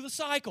back through the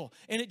cycle,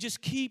 and it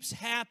just keeps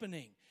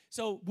happening.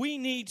 So we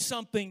need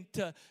something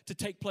to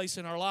take place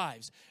in our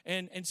lives.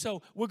 And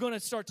so we're going to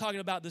start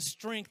talking about the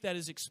strength that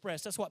is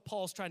expressed. That's what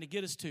Paul's trying to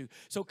get us to.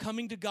 So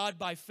coming to God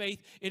by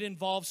faith, it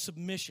involves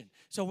submission.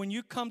 So when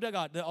you come to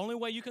God, the only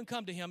way you can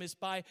come to Him is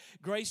by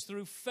grace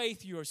through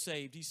faith you are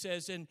saved. He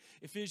says in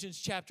Ephesians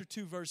chapter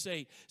 2, verse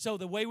 8. So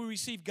the way we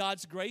receive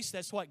God's grace,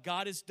 that's what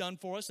God has done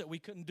for us that we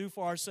couldn't do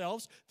for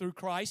ourselves through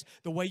Christ.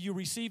 The way you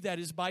receive that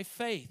is by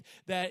faith.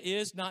 That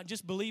is not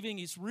just believing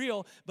it's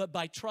real, but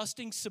by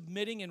trusting,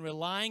 submitting, and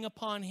relying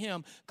upon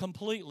Him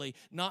completely.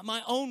 Not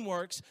my own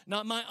works,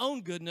 not my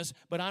own goodness,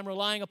 but I'm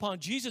relying upon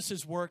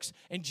Jesus' works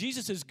and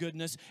Jesus'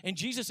 goodness and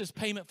Jesus'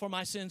 payment for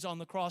my sins on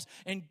the cross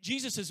and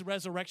Jesus'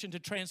 resurrection to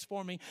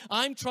transform me.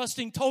 I'm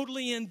trusting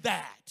totally in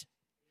that.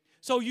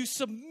 So you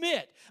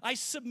submit. I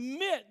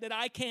submit that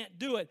I can't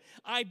do it.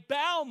 I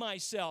bow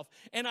myself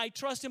and I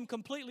trust Him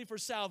completely for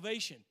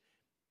salvation.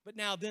 But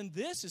now then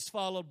this is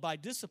followed by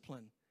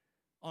discipline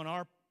on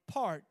our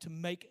part to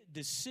make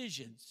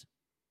decisions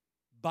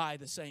by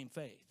the same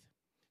faith.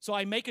 So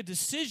I make a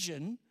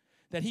decision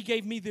that He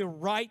gave me the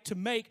right to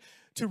make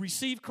to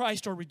receive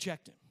Christ or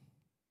reject Him,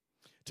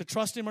 to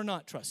trust Him or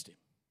not trust Him.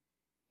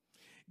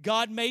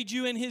 God made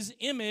you in His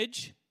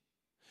image,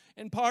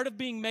 and part of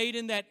being made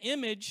in that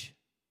image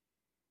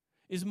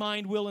is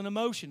mind, will, and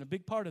emotion, a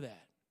big part of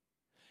that.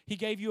 He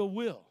gave you a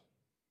will,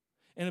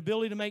 an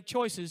ability to make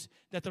choices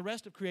that the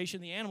rest of creation,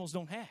 the animals,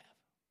 don't have.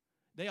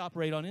 They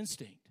operate on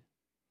instinct.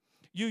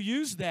 You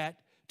use that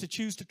to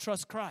choose to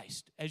trust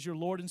Christ as your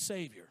Lord and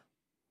Savior.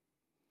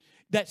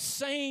 That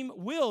same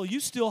will you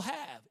still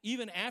have,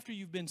 even after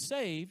you've been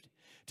saved,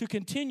 to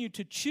continue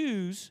to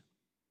choose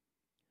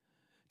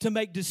to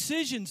make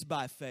decisions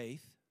by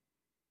faith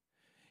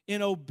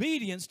in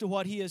obedience to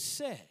what He has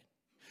said.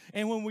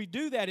 And when we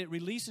do that, it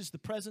releases the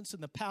presence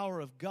and the power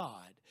of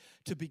God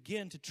to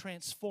begin to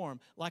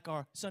transform, like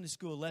our Sunday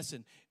school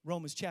lesson,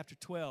 Romans chapter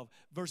 12,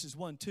 verses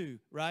 1, 2,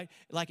 right?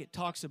 Like it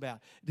talks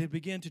about. They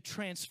begin to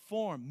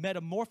transform,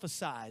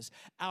 metamorphosize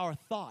our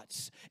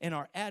thoughts and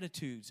our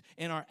attitudes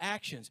and our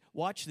actions.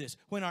 Watch this.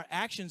 When our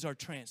actions are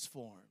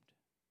transformed,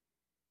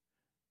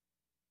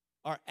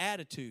 our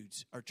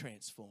attitudes are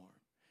transformed.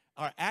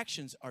 Our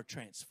actions are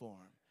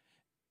transformed.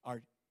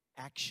 Our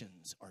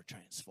actions are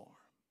transformed.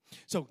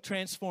 So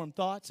transformed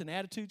thoughts and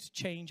attitudes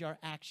change our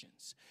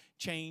actions.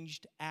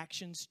 Changed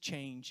actions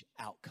change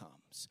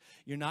outcomes.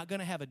 You're not going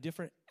to have a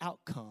different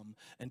outcome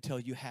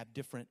until you have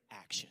different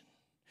action.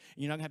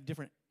 You're not going to have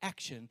different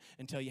action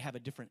until you have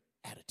a different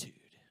attitude.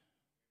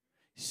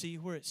 See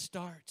where it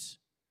starts?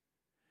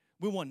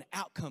 We want an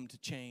outcome to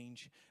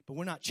change, but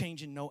we're not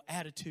changing no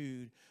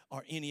attitude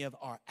or any of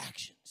our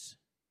actions.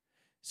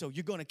 So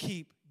you're going to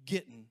keep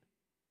getting,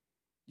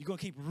 you're going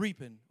to keep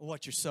reaping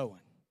what you're sowing.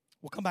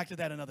 We'll come back to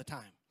that another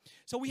time.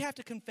 So we have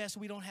to confess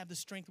we don't have the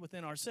strength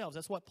within ourselves.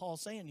 That's what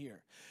Paul's saying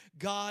here.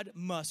 God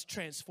must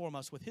transform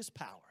us with His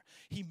power.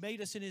 He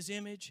made us in His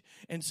image,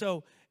 and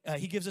so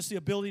He gives us the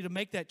ability to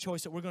make that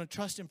choice that we're going to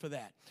trust Him for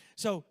that.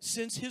 So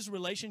since His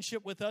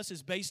relationship with us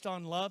is based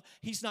on love,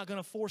 He's not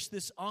going to force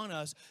this on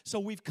us. So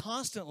we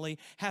constantly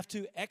have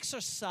to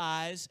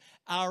exercise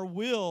our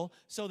will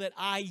so that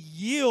I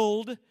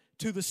yield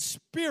to the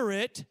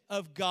Spirit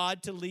of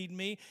God to lead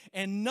me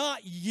and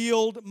not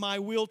yield my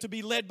will to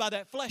be led by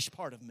that flesh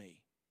part of me.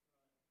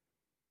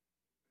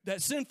 That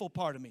sinful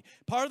part of me.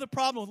 Part of the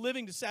problem with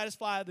living to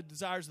satisfy the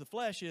desires of the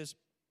flesh is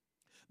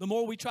the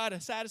more we try to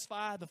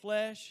satisfy the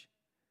flesh,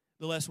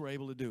 the less we're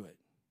able to do it.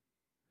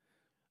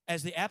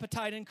 As the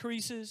appetite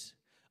increases,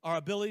 our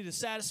ability to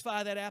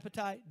satisfy that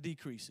appetite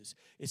decreases.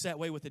 It's that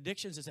way with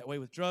addictions. It's that way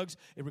with drugs.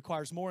 It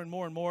requires more and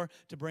more and more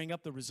to bring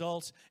up the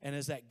results. And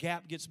as that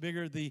gap gets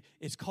bigger,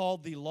 it's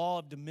called the law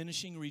of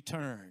diminishing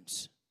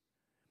returns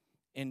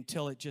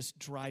until it just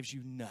drives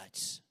you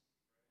nuts.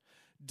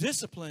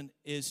 Discipline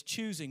is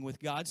choosing, with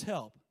God's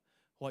help,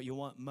 what you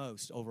want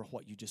most over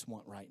what you just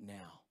want right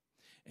now.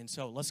 And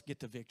so let's get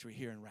to victory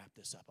here and wrap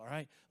this up, all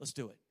right? Let's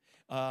do it.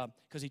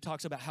 Because he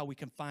talks about how we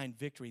can find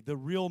victory, the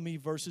real me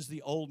versus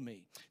the old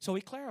me. So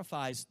he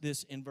clarifies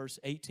this in verse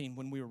 18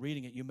 when we were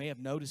reading it. You may have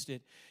noticed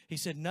it. He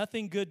said,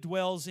 nothing good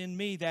dwells in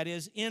me, that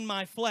is, in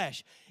my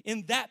flesh,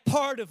 in that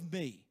part of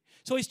me.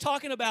 So he's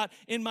talking about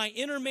in my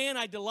inner man,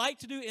 I delight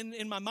to do,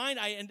 in my mind,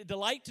 I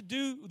delight to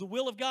do the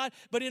will of God,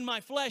 but in my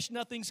flesh,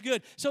 nothing's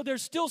good. So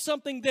there's still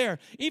something there.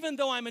 Even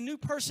though I'm a new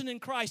person in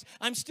Christ,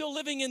 I'm still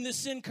living in this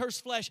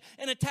sin-cursed flesh,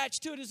 and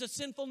attached to it is a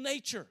sinful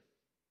nature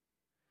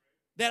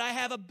that I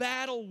have a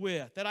battle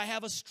with, that I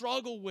have a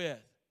struggle with.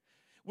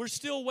 We're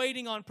still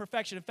waiting on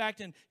perfection. In fact,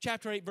 in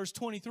chapter 8, verse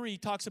 23, he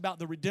talks about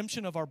the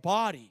redemption of our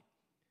body.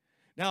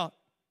 Now,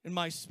 in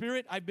my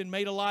spirit, I've been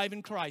made alive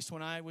in Christ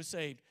when I was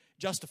saved.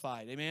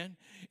 Justified, amen?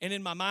 And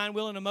in my mind,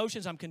 will, and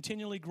emotions, I'm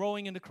continually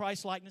growing into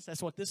Christ likeness.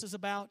 That's what this is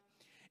about.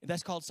 And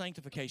that's called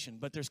sanctification.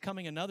 But there's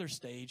coming another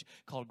stage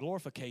called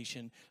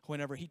glorification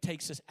whenever He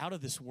takes us out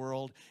of this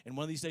world. And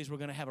one of these days, we're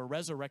going to have a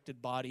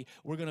resurrected body.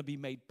 We're going to be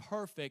made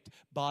perfect,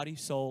 body,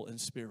 soul, and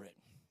spirit.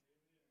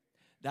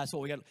 That's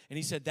what we got. And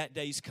he said that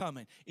day's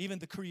coming. Even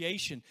the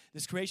creation,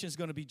 this creation is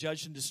going to be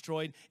judged and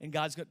destroyed. And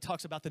God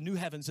talks about the new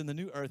heavens and the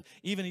new earth.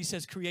 Even he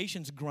says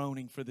creation's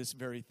groaning for this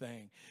very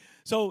thing.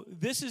 So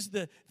this is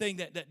the thing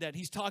that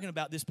he's talking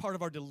about, this part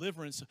of our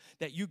deliverance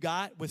that you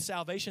got with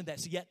salvation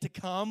that's yet to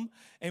come.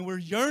 And we're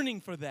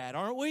yearning for that,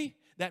 aren't we?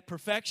 That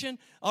perfection.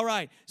 All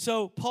right.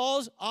 So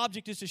Paul's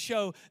object is to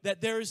show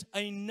that there's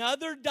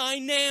another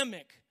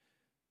dynamic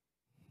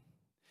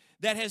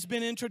that has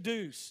been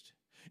introduced.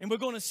 And we're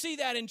going to see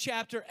that in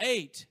chapter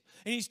 8.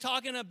 And he's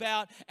talking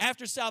about,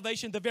 after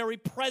salvation, the very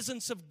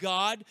presence of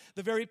God,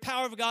 the very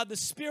power of God, the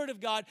Spirit of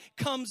God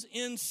comes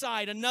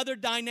inside. Another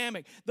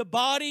dynamic. The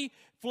body,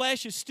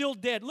 flesh is still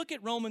dead. Look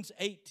at Romans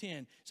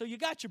 8:10. So you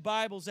got your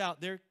Bibles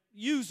out there.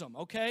 Use them,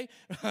 okay?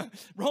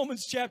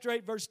 Romans chapter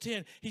 8, verse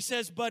 10. He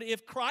says, but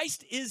if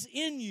Christ is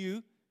in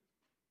you,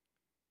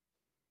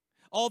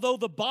 although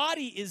the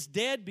body is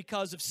dead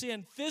because of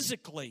sin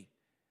physically,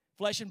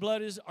 flesh and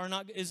blood is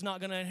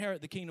not going to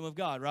inherit the kingdom of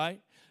God, right?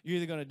 You're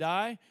either going to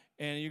die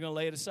and you're going to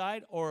lay it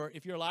aside, or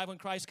if you're alive when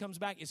Christ comes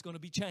back, it's going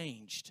to be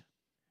changed.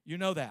 You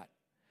know that.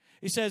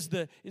 He says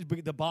the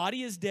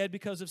body is dead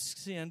because of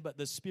sin, but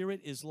the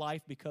spirit is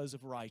life because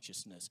of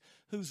righteousness.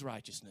 Whose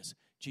righteousness?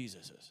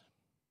 Jesus's.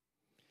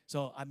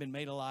 So I've been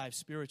made alive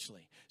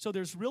spiritually. So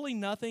there's really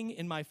nothing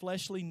in my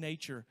fleshly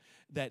nature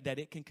that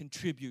it can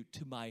contribute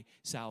to my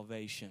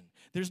salvation.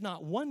 There's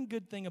not one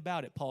good thing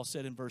about it, Paul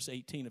said in verse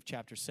 18 of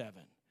chapter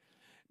 7.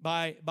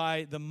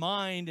 By the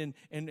mind,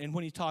 and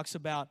when he talks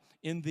about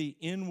in the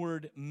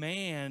inward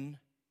man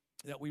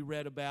that we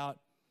read about,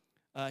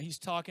 he's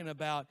talking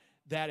about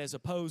that as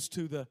opposed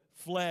to the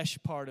flesh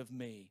part of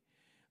me.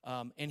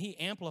 And he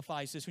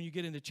amplifies this. When you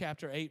get into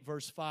chapter 8,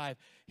 verse 5,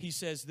 he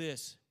says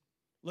this.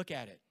 Look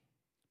at it,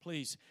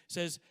 please. It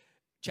says,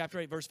 chapter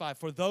 8, verse 5,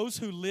 for those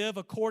who live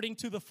according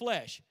to the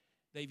flesh,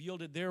 they've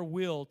yielded their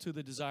will to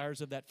the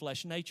desires of that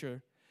flesh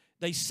nature.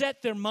 They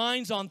set their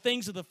minds on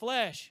things of the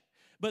flesh.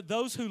 But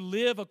those who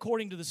live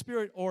according to the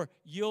Spirit, or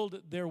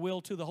yield their will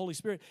to the Holy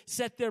Spirit,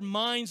 set their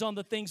minds on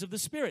the things of the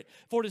Spirit.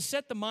 For to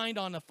set the mind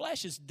on the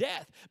flesh is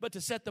death, but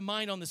to set the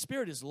mind on the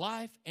Spirit is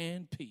life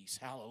and peace.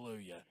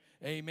 Hallelujah.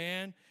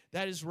 Amen.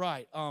 That is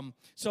right.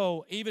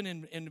 So even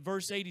in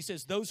verse 8, he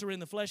says, those who are in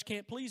the flesh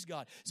can't please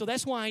God. So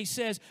that's why he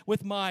says,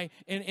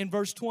 in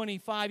verse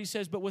 25, he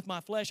says, but with my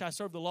flesh I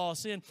serve the law of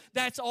sin.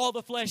 That's all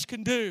the flesh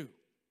can do.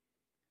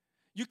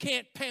 You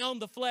can't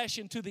pound the flesh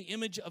into the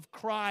image of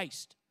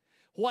Christ.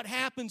 What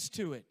happens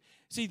to it?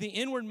 See, the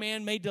inward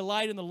man may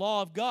delight in the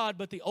law of God,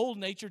 but the old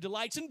nature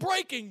delights in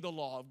breaking the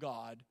law of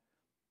God.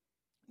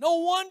 No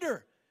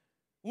wonder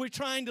when we're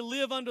trying to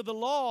live under the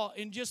law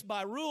and just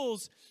by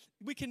rules,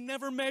 we can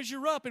never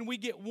measure up and we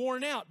get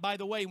worn out. By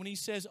the way, when he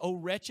says, "O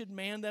wretched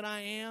man that I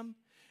am,"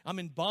 I'm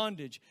in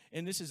bondage,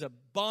 and this is a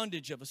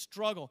bondage of a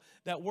struggle.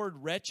 That word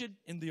wretched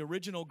in the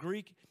original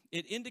Greek,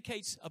 it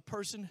indicates a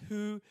person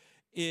who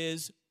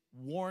is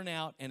worn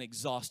out and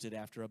exhausted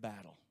after a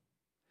battle.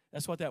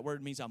 That's what that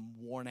word means. I'm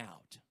worn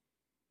out.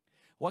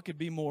 What could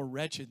be more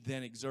wretched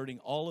than exerting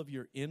all of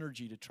your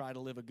energy to try to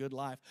live a good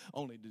life,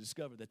 only to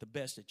discover that the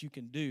best that you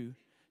can do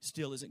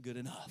still isn't good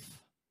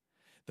enough?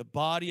 The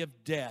body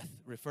of death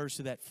refers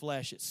to that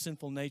flesh, its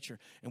sinful nature,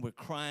 and we're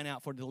crying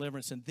out for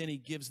deliverance. And then he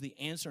gives the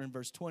answer in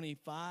verse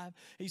 25.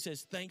 He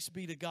says, thanks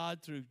be to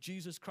God through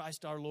Jesus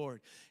Christ our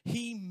Lord.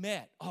 He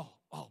met, oh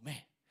man,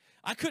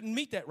 I couldn't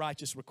meet that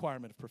righteous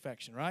requirement of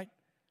perfection, right?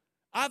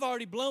 I've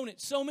already blown it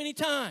so many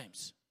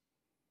times.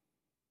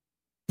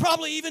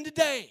 Probably even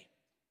today.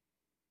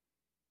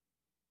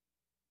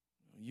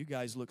 You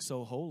guys look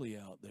so holy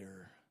out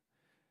there.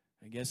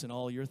 I guess in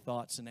all your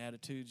thoughts and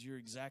attitudes, you're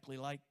exactly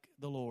like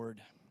the Lord.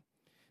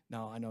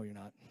 No, I know you're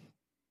not.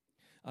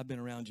 I've been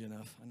around you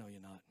enough. I know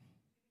you're not.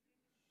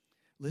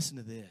 Listen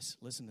to this.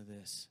 Listen to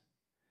this.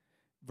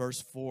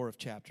 Verse 4 of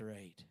chapter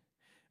 8.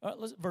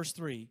 Verse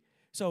 3.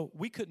 So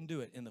we couldn't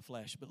do it in the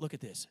flesh, but look at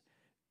this.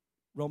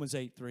 Romans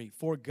 8:3.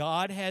 For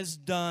God has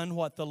done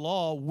what the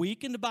law,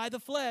 weakened by the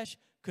flesh,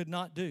 could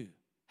not do.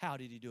 How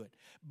did he do it?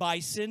 By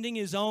sending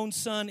his own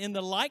son in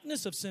the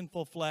likeness of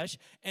sinful flesh,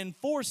 and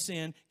for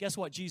sin, guess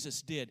what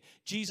Jesus did?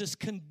 Jesus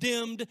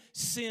condemned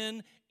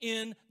sin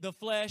in the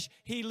flesh.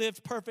 He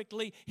lived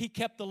perfectly. He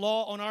kept the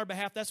law on our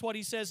behalf. That's what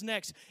he says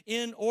next.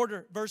 In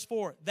order, verse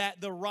 4,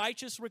 that the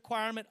righteous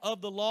requirement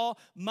of the law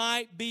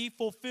might be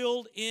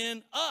fulfilled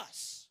in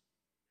us.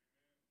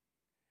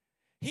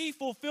 He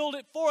fulfilled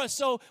it for us.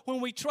 So when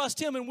we trust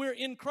him and we're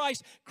in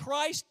Christ,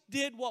 Christ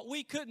did what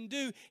we couldn't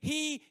do.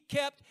 He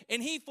kept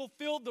and he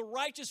fulfilled the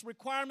righteous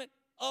requirement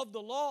of the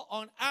law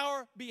on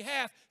our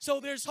behalf. So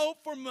there's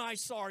hope for my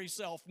sorry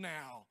self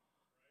now.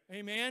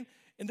 Amen.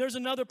 And there's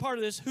another part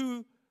of this,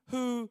 who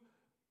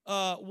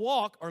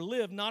walk or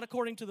live not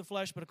according to the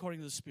flesh, but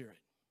according to the Spirit.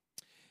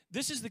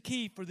 This is the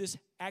key for this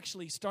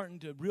actually starting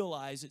to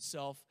realize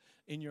itself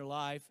in your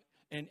life.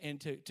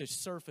 And to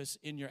surface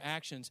in your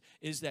actions,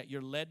 is that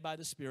you're led by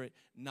the Spirit,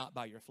 not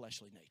by your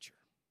fleshly nature.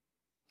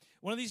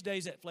 One of these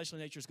days, that fleshly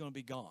nature is going to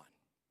be gone,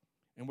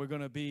 and we're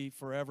going to be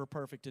forever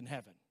perfect in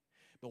heaven.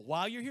 But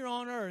while you're here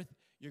on earth,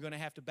 You're going to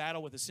have to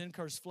battle with a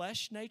sin-cursed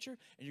flesh nature,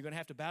 and you're going to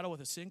have to battle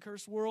with a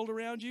sin-cursed world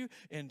around you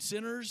and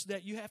sinners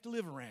that you have to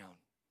live around.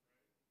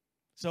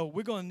 So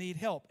we're going to need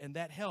help, and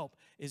that help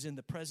is in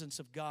the presence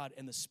of God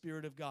and the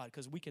Spirit of God,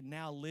 because we can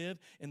now live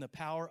in the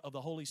power of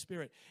the Holy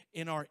Spirit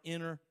in our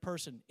inner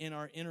person, in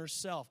our inner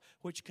self,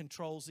 which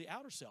controls the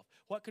outer self.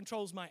 What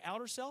controls my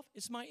outer self?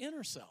 It's my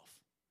inner self,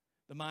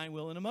 the mind,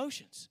 will, and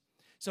emotions.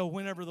 So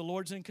whenever the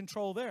Lord's in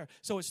control there,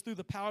 so it's through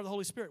the power of the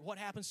Holy Spirit. What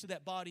happens to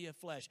that body of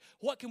flesh?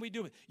 What can we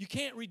do with it? You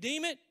can't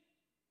redeem it.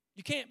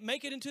 You can't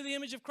make it into the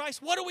image of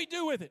Christ. What do we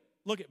do with it?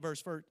 Look at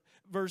verse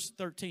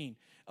 13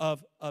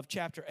 of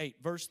chapter 8,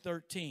 verse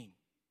 13.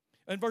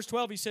 In verse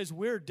 12, he says,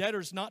 we're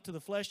debtors not to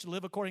the flesh to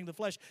live according to the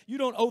flesh. You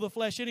don't owe the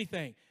flesh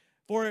anything.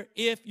 For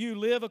if you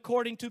live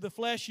according to the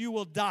flesh, you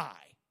will die.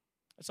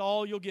 That's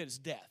all you'll get is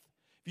death.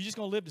 If you're just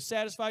going to live to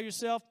satisfy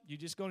yourself, you're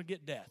just going to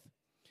get death.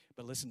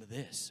 But listen to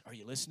this. Are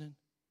you listening?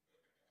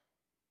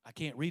 I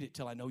can't read it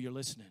till I know you're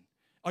listening.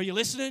 Are you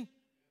listening?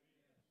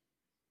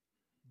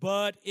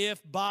 But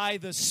if by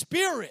the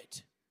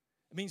Spirit,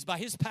 it means by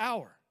His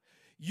power,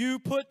 you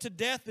put to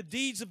death the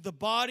deeds of the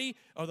body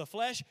or the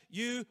flesh,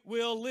 you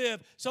will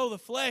live. So the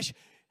flesh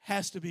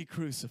has to be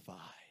crucified.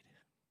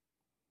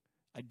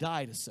 I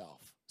die to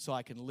self so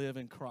I can live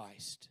in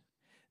Christ.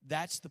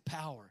 That's the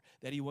power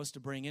that He wants to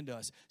bring into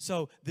us.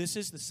 So this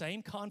is the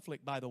same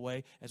conflict, by the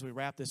way, as we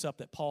wrap this up,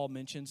 that Paul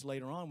mentions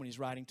later on when he's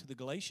writing to the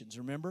Galatians.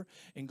 Remember,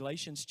 in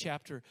Galatians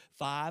chapter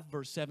 5,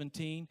 verse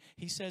 17,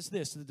 he says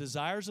this, the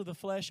desires of the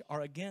flesh are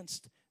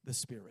against the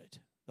Spirit,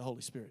 the Holy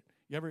Spirit.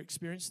 You ever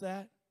experienced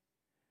that?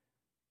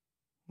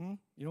 You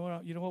know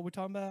what we're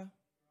talking about?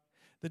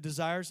 The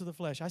desires of the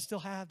flesh. I still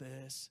have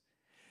this.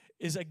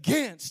 Is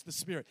against the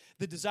Spirit.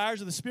 The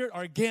desires of the Spirit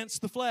are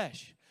against the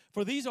flesh.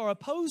 For these are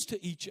opposed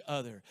to each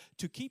other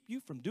to keep you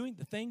from doing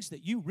the things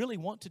that you really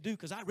want to do,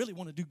 because I really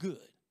want to do good.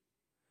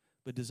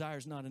 But desire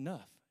is not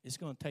enough. It's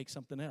going to take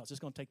something else.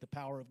 It's going to take the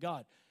power of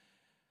God.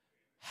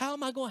 How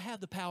am I going to have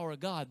the power of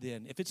God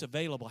then if it's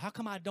available? How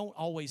come I don't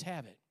always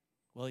have it?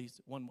 Well,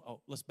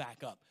 let's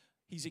back up.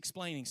 He's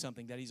explaining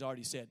something that he's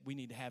already said. We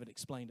need to have it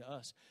explained to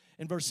us.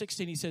 In verse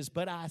 16, he says,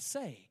 but I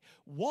say,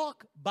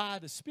 walk by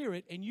the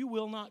Spirit, and you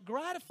will not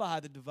gratify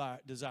the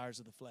desires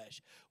of the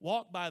flesh.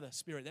 Walk by the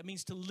Spirit. That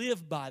means to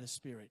live by the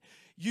Spirit.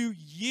 You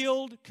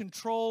yield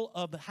control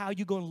of how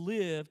you're going to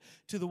live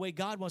to the way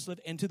God wants to live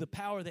and to the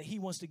power that He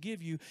wants to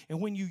give you. And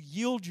when you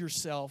yield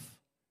yourself,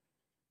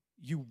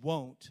 you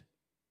won't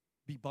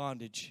be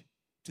bondage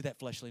to that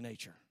fleshly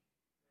nature.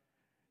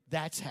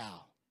 That's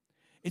how.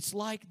 It's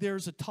like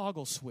there's a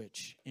toggle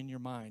switch in your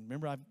mind.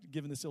 Remember, I've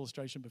given this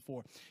illustration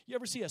before. You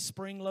ever see a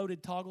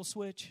spring-loaded toggle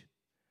switch?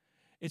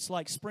 It's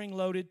like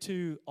spring-loaded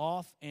to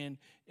off, and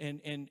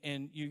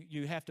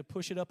you have to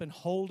push it up and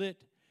hold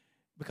it,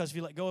 because if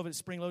you let go of it, it's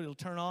spring-loaded, it'll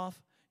turn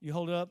off. You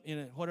hold it up,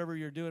 and whatever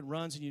you're doing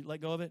runs, and you let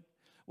go of it.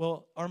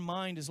 Well, our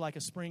mind is like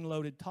a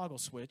spring-loaded toggle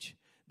switch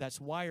that's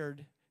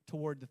wired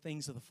toward the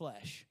things of the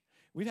flesh.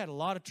 We've had a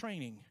lot of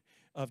training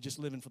of just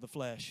living for the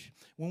flesh.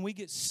 When we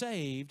get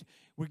saved,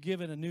 we're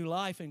given a new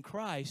life in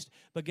Christ,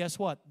 but guess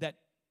what? That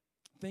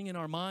thing in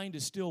our mind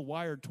is still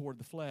wired toward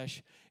the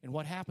flesh, and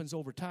what happens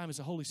over time is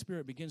the Holy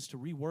Spirit begins to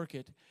rework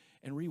it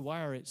and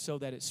rewire it so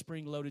that it's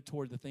spring-loaded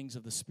toward the things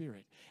of the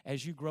Spirit.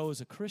 As you grow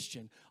as a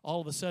Christian, all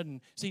of a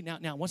sudden, see,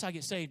 now once I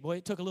get saved, boy,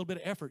 it took a little bit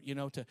of effort,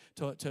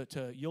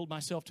 to yield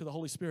myself to the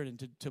Holy Spirit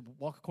and to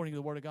walk according to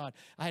the Word of God.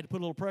 I had to put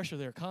a little pressure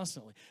there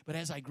constantly. But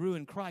as I grew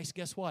in Christ,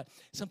 guess what?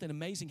 Something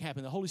amazing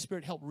happened. The Holy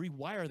Spirit helped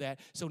rewire that,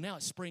 so now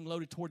it's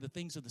spring-loaded toward the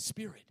things of the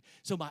Spirit.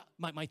 So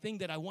my thing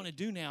that I want to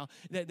do now,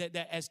 that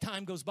as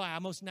time goes by, I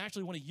most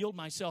naturally want to yield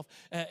myself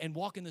and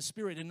walk in the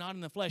Spirit and not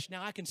in the flesh.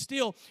 Now I can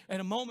still, in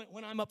a moment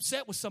when I'm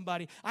upset with somebody,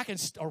 I can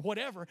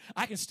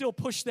still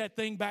push that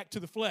thing back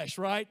to the flesh,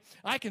 right?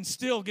 I can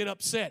still get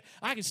upset.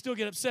 I can still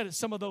get upset at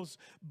some of those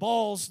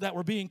balls that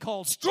were being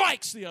called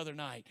strikes the other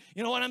night.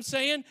 You know what I'm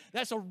saying?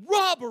 That's a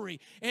robbery.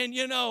 And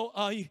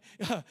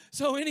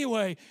so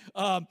anyway,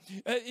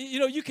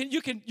 you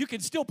can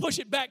still push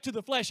it back to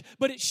the flesh,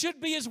 but it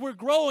should be, as we're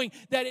growing,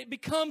 that it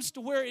becomes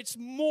to where it's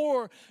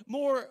more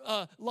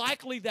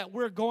likely that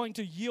we're going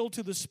to yield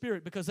to the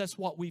Spirit, because that's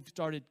what we've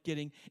started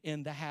getting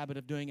in the habit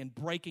of doing and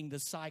breaking the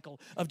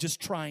cycle of just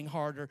trying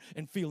harder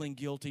and feeling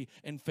guilty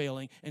and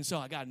failing. And so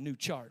I got a new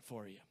chart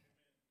for you.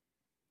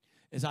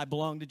 As I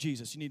belong to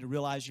Jesus, you need to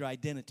realize your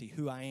identity,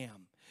 who I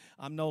am.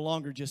 I'm no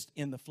longer just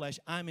in the flesh.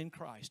 I'm in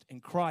Christ.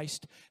 And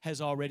Christ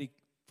has already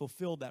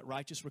fulfilled that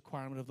righteous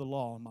requirement of the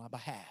law on my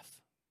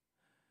behalf.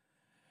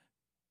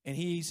 And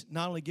He's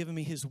not only given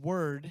me His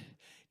Word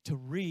to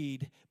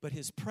read, but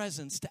His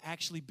presence to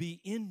actually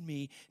be in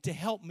me, to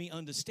help me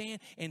understand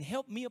and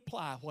help me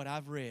apply what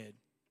I've read.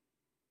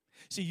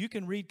 See, you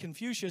can read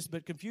Confucius,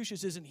 but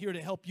Confucius isn't here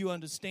to help you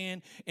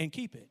understand and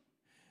keep it.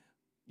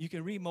 You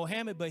can read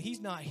Mohammed, but he's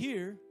not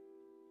here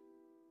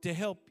to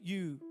help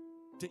you,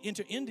 to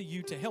enter into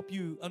you, to help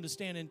you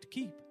understand and to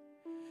keep.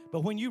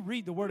 But when you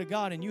read the Word of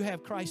God and you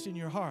have Christ in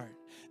your heart,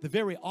 the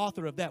very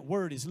author of that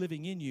Word is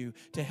living in you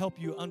to help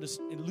you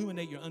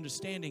illuminate your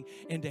understanding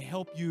and to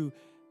help you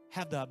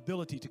have the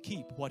ability to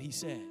keep what He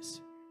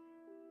says.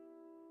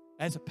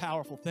 That's a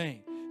powerful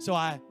thing. So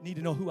I need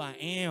to know who I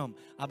am.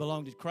 I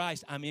belong to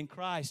Christ. I'm in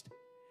Christ.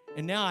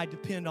 And now I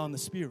depend on the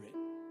Spirit.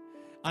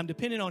 I'm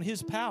dependent on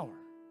His power.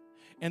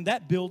 And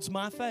that builds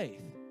my faith.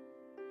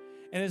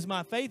 And as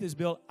my faith is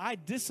built, I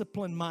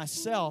discipline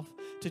myself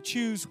to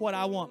choose what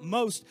I want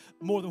most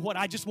more than what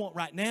I just want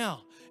right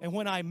now. And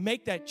when I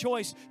make that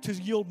choice to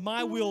yield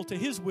my will to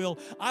His will,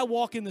 I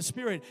walk in the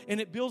Spirit, and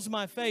it builds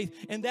my faith,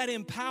 and that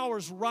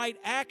empowers right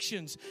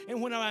actions.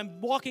 And when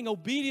I'm walking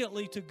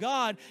obediently to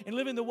God and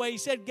living the way He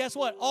said, guess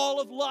what? All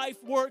of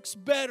life works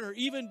better,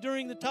 even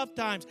during the tough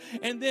times.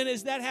 And then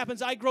as that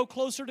happens, I grow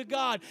closer to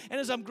God. And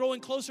as I'm growing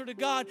closer to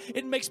God,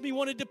 it makes me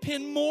want to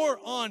depend more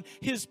on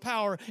His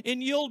power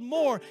and yield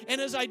more.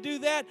 And as I do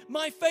that,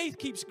 my faith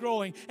keeps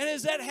growing. And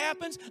as that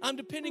happens, I'm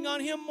depending on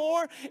Him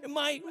more, and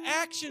my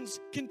actions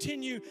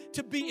continue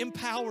to be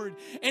empowered.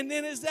 And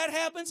then as that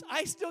happens,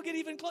 I still get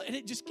even closer, and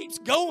it just keeps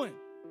going.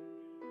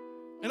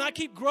 And I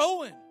keep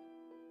growing.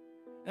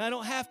 And I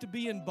don't have to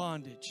be in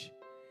bondage.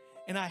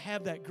 And I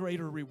have that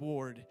greater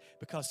reward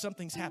because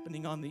something's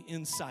happening on the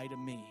inside of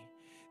me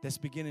that's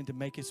beginning to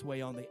make its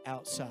way on the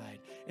outside.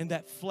 And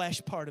that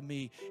flesh part of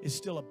me is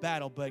still a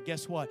battle, but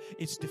guess what?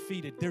 It's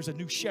defeated. There's a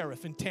new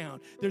sheriff in town.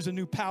 There's a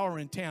new power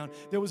in town.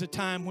 There was a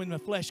time when the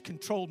flesh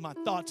controlled my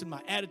thoughts and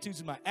my attitudes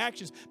and my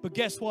actions, but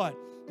guess what?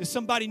 There's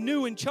somebody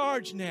new in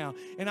charge now,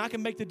 and I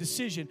can make the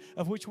decision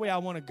of which way I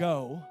want to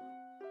go.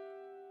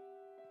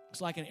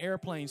 It's like an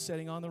airplane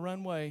sitting on the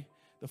runway.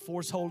 The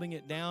force holding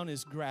it down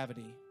is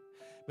gravity.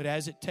 But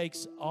as it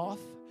takes off,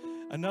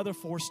 another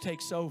force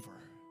takes over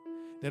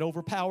that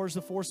overpowers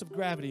the force of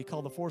gravity,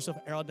 called the force of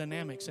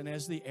aerodynamics. And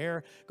as the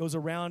air goes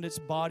around its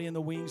body and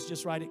the wings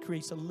just right, it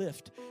creates a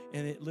lift,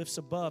 and it lifts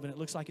above, and it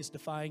looks like it's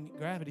defying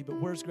gravity.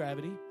 But where's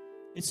gravity?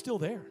 It's still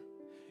there.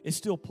 It's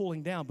still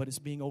pulling down, but it's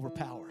being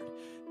overpowered.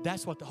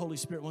 That's what the Holy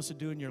Spirit wants to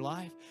do in your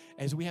life.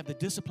 As we have the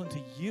discipline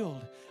to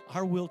yield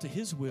our will to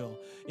His will,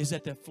 is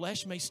that the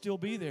flesh may still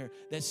be there,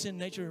 that sin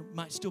nature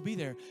might still be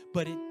there,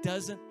 but it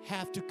doesn't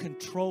have to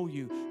control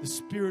you. The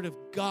Spirit of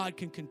God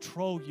can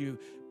control you,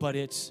 but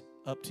it's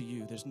up to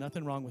you. There's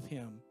nothing wrong with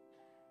Him.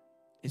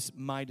 It's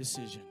my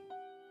decision.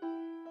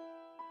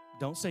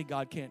 Don't say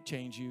God can't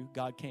change you.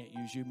 God can't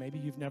use you. Maybe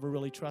you've never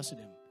really trusted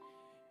Him.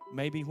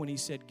 Maybe when He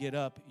said get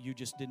up, you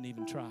just didn't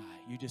even try.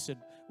 You just said,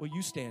 well,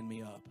 you stand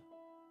me up.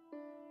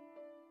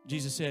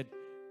 Jesus said,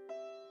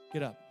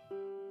 get up.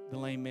 The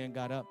lame man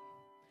got up.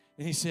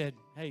 And He said,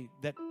 hey,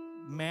 that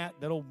mat,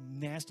 that old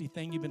nasty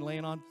thing you've been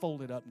laying on,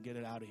 fold it up and get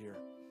it out of here.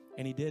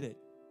 And He did it.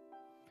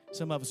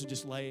 Some of us would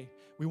just lay.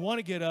 We want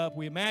to get up.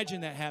 We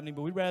imagine that happening,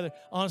 but we'd rather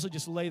honestly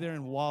just lay there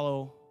and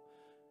wallow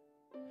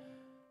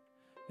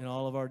in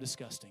all of our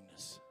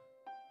disgustingness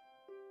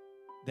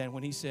than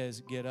when He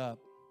says, get up,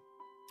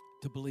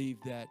 to believe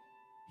that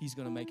He's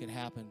going to make it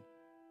happen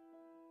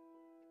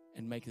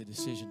and make the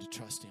decision to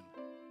trust Him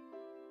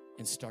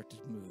and start to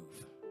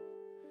move.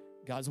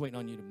 God's waiting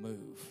on you to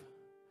move.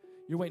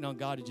 You're waiting on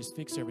God to just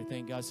fix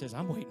everything. God says,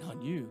 I'm waiting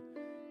on you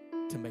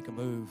to make a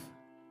move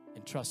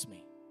and trust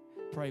me.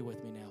 Pray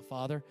with me now.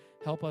 Father,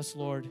 help us,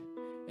 Lord,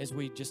 as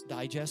we just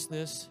digest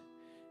this.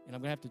 And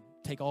I'm going to have to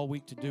take all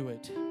week to do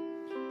it.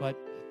 But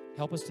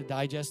help us to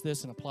digest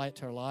this and apply it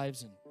to our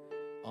lives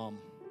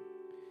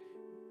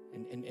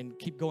and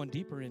keep going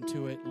deeper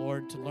into it,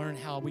 Lord, to learn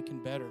how we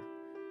can better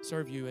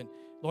serve you. And,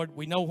 Lord,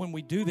 we know when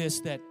we do this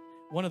that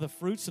one of the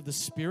fruits of the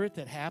Spirit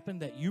that happen,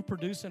 that you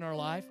produce in our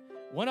life,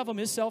 one of them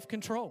is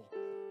self-control.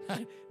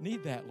 I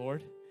need that,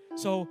 Lord.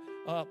 So,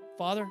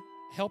 Father,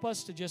 help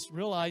us to just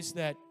realize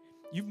that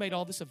you've made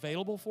all this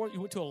available for it.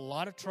 You went to a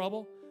lot of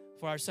trouble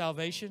for our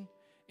salvation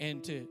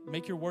and to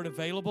make your word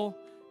available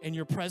and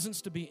your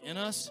presence to be in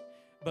us.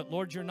 But,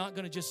 Lord, you're not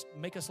going to just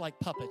make us like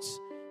puppets,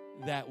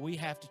 that we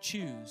have to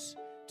choose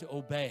to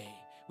obey.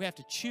 We have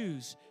to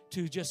choose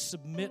to just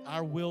submit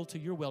our will to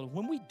your will. And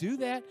when we do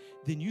that,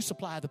 then you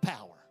supply the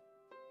power.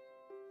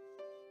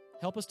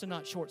 Help us to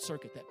not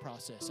short-circuit that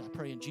process. I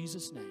pray in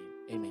Jesus' name.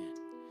 Amen.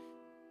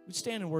 We stand and worship.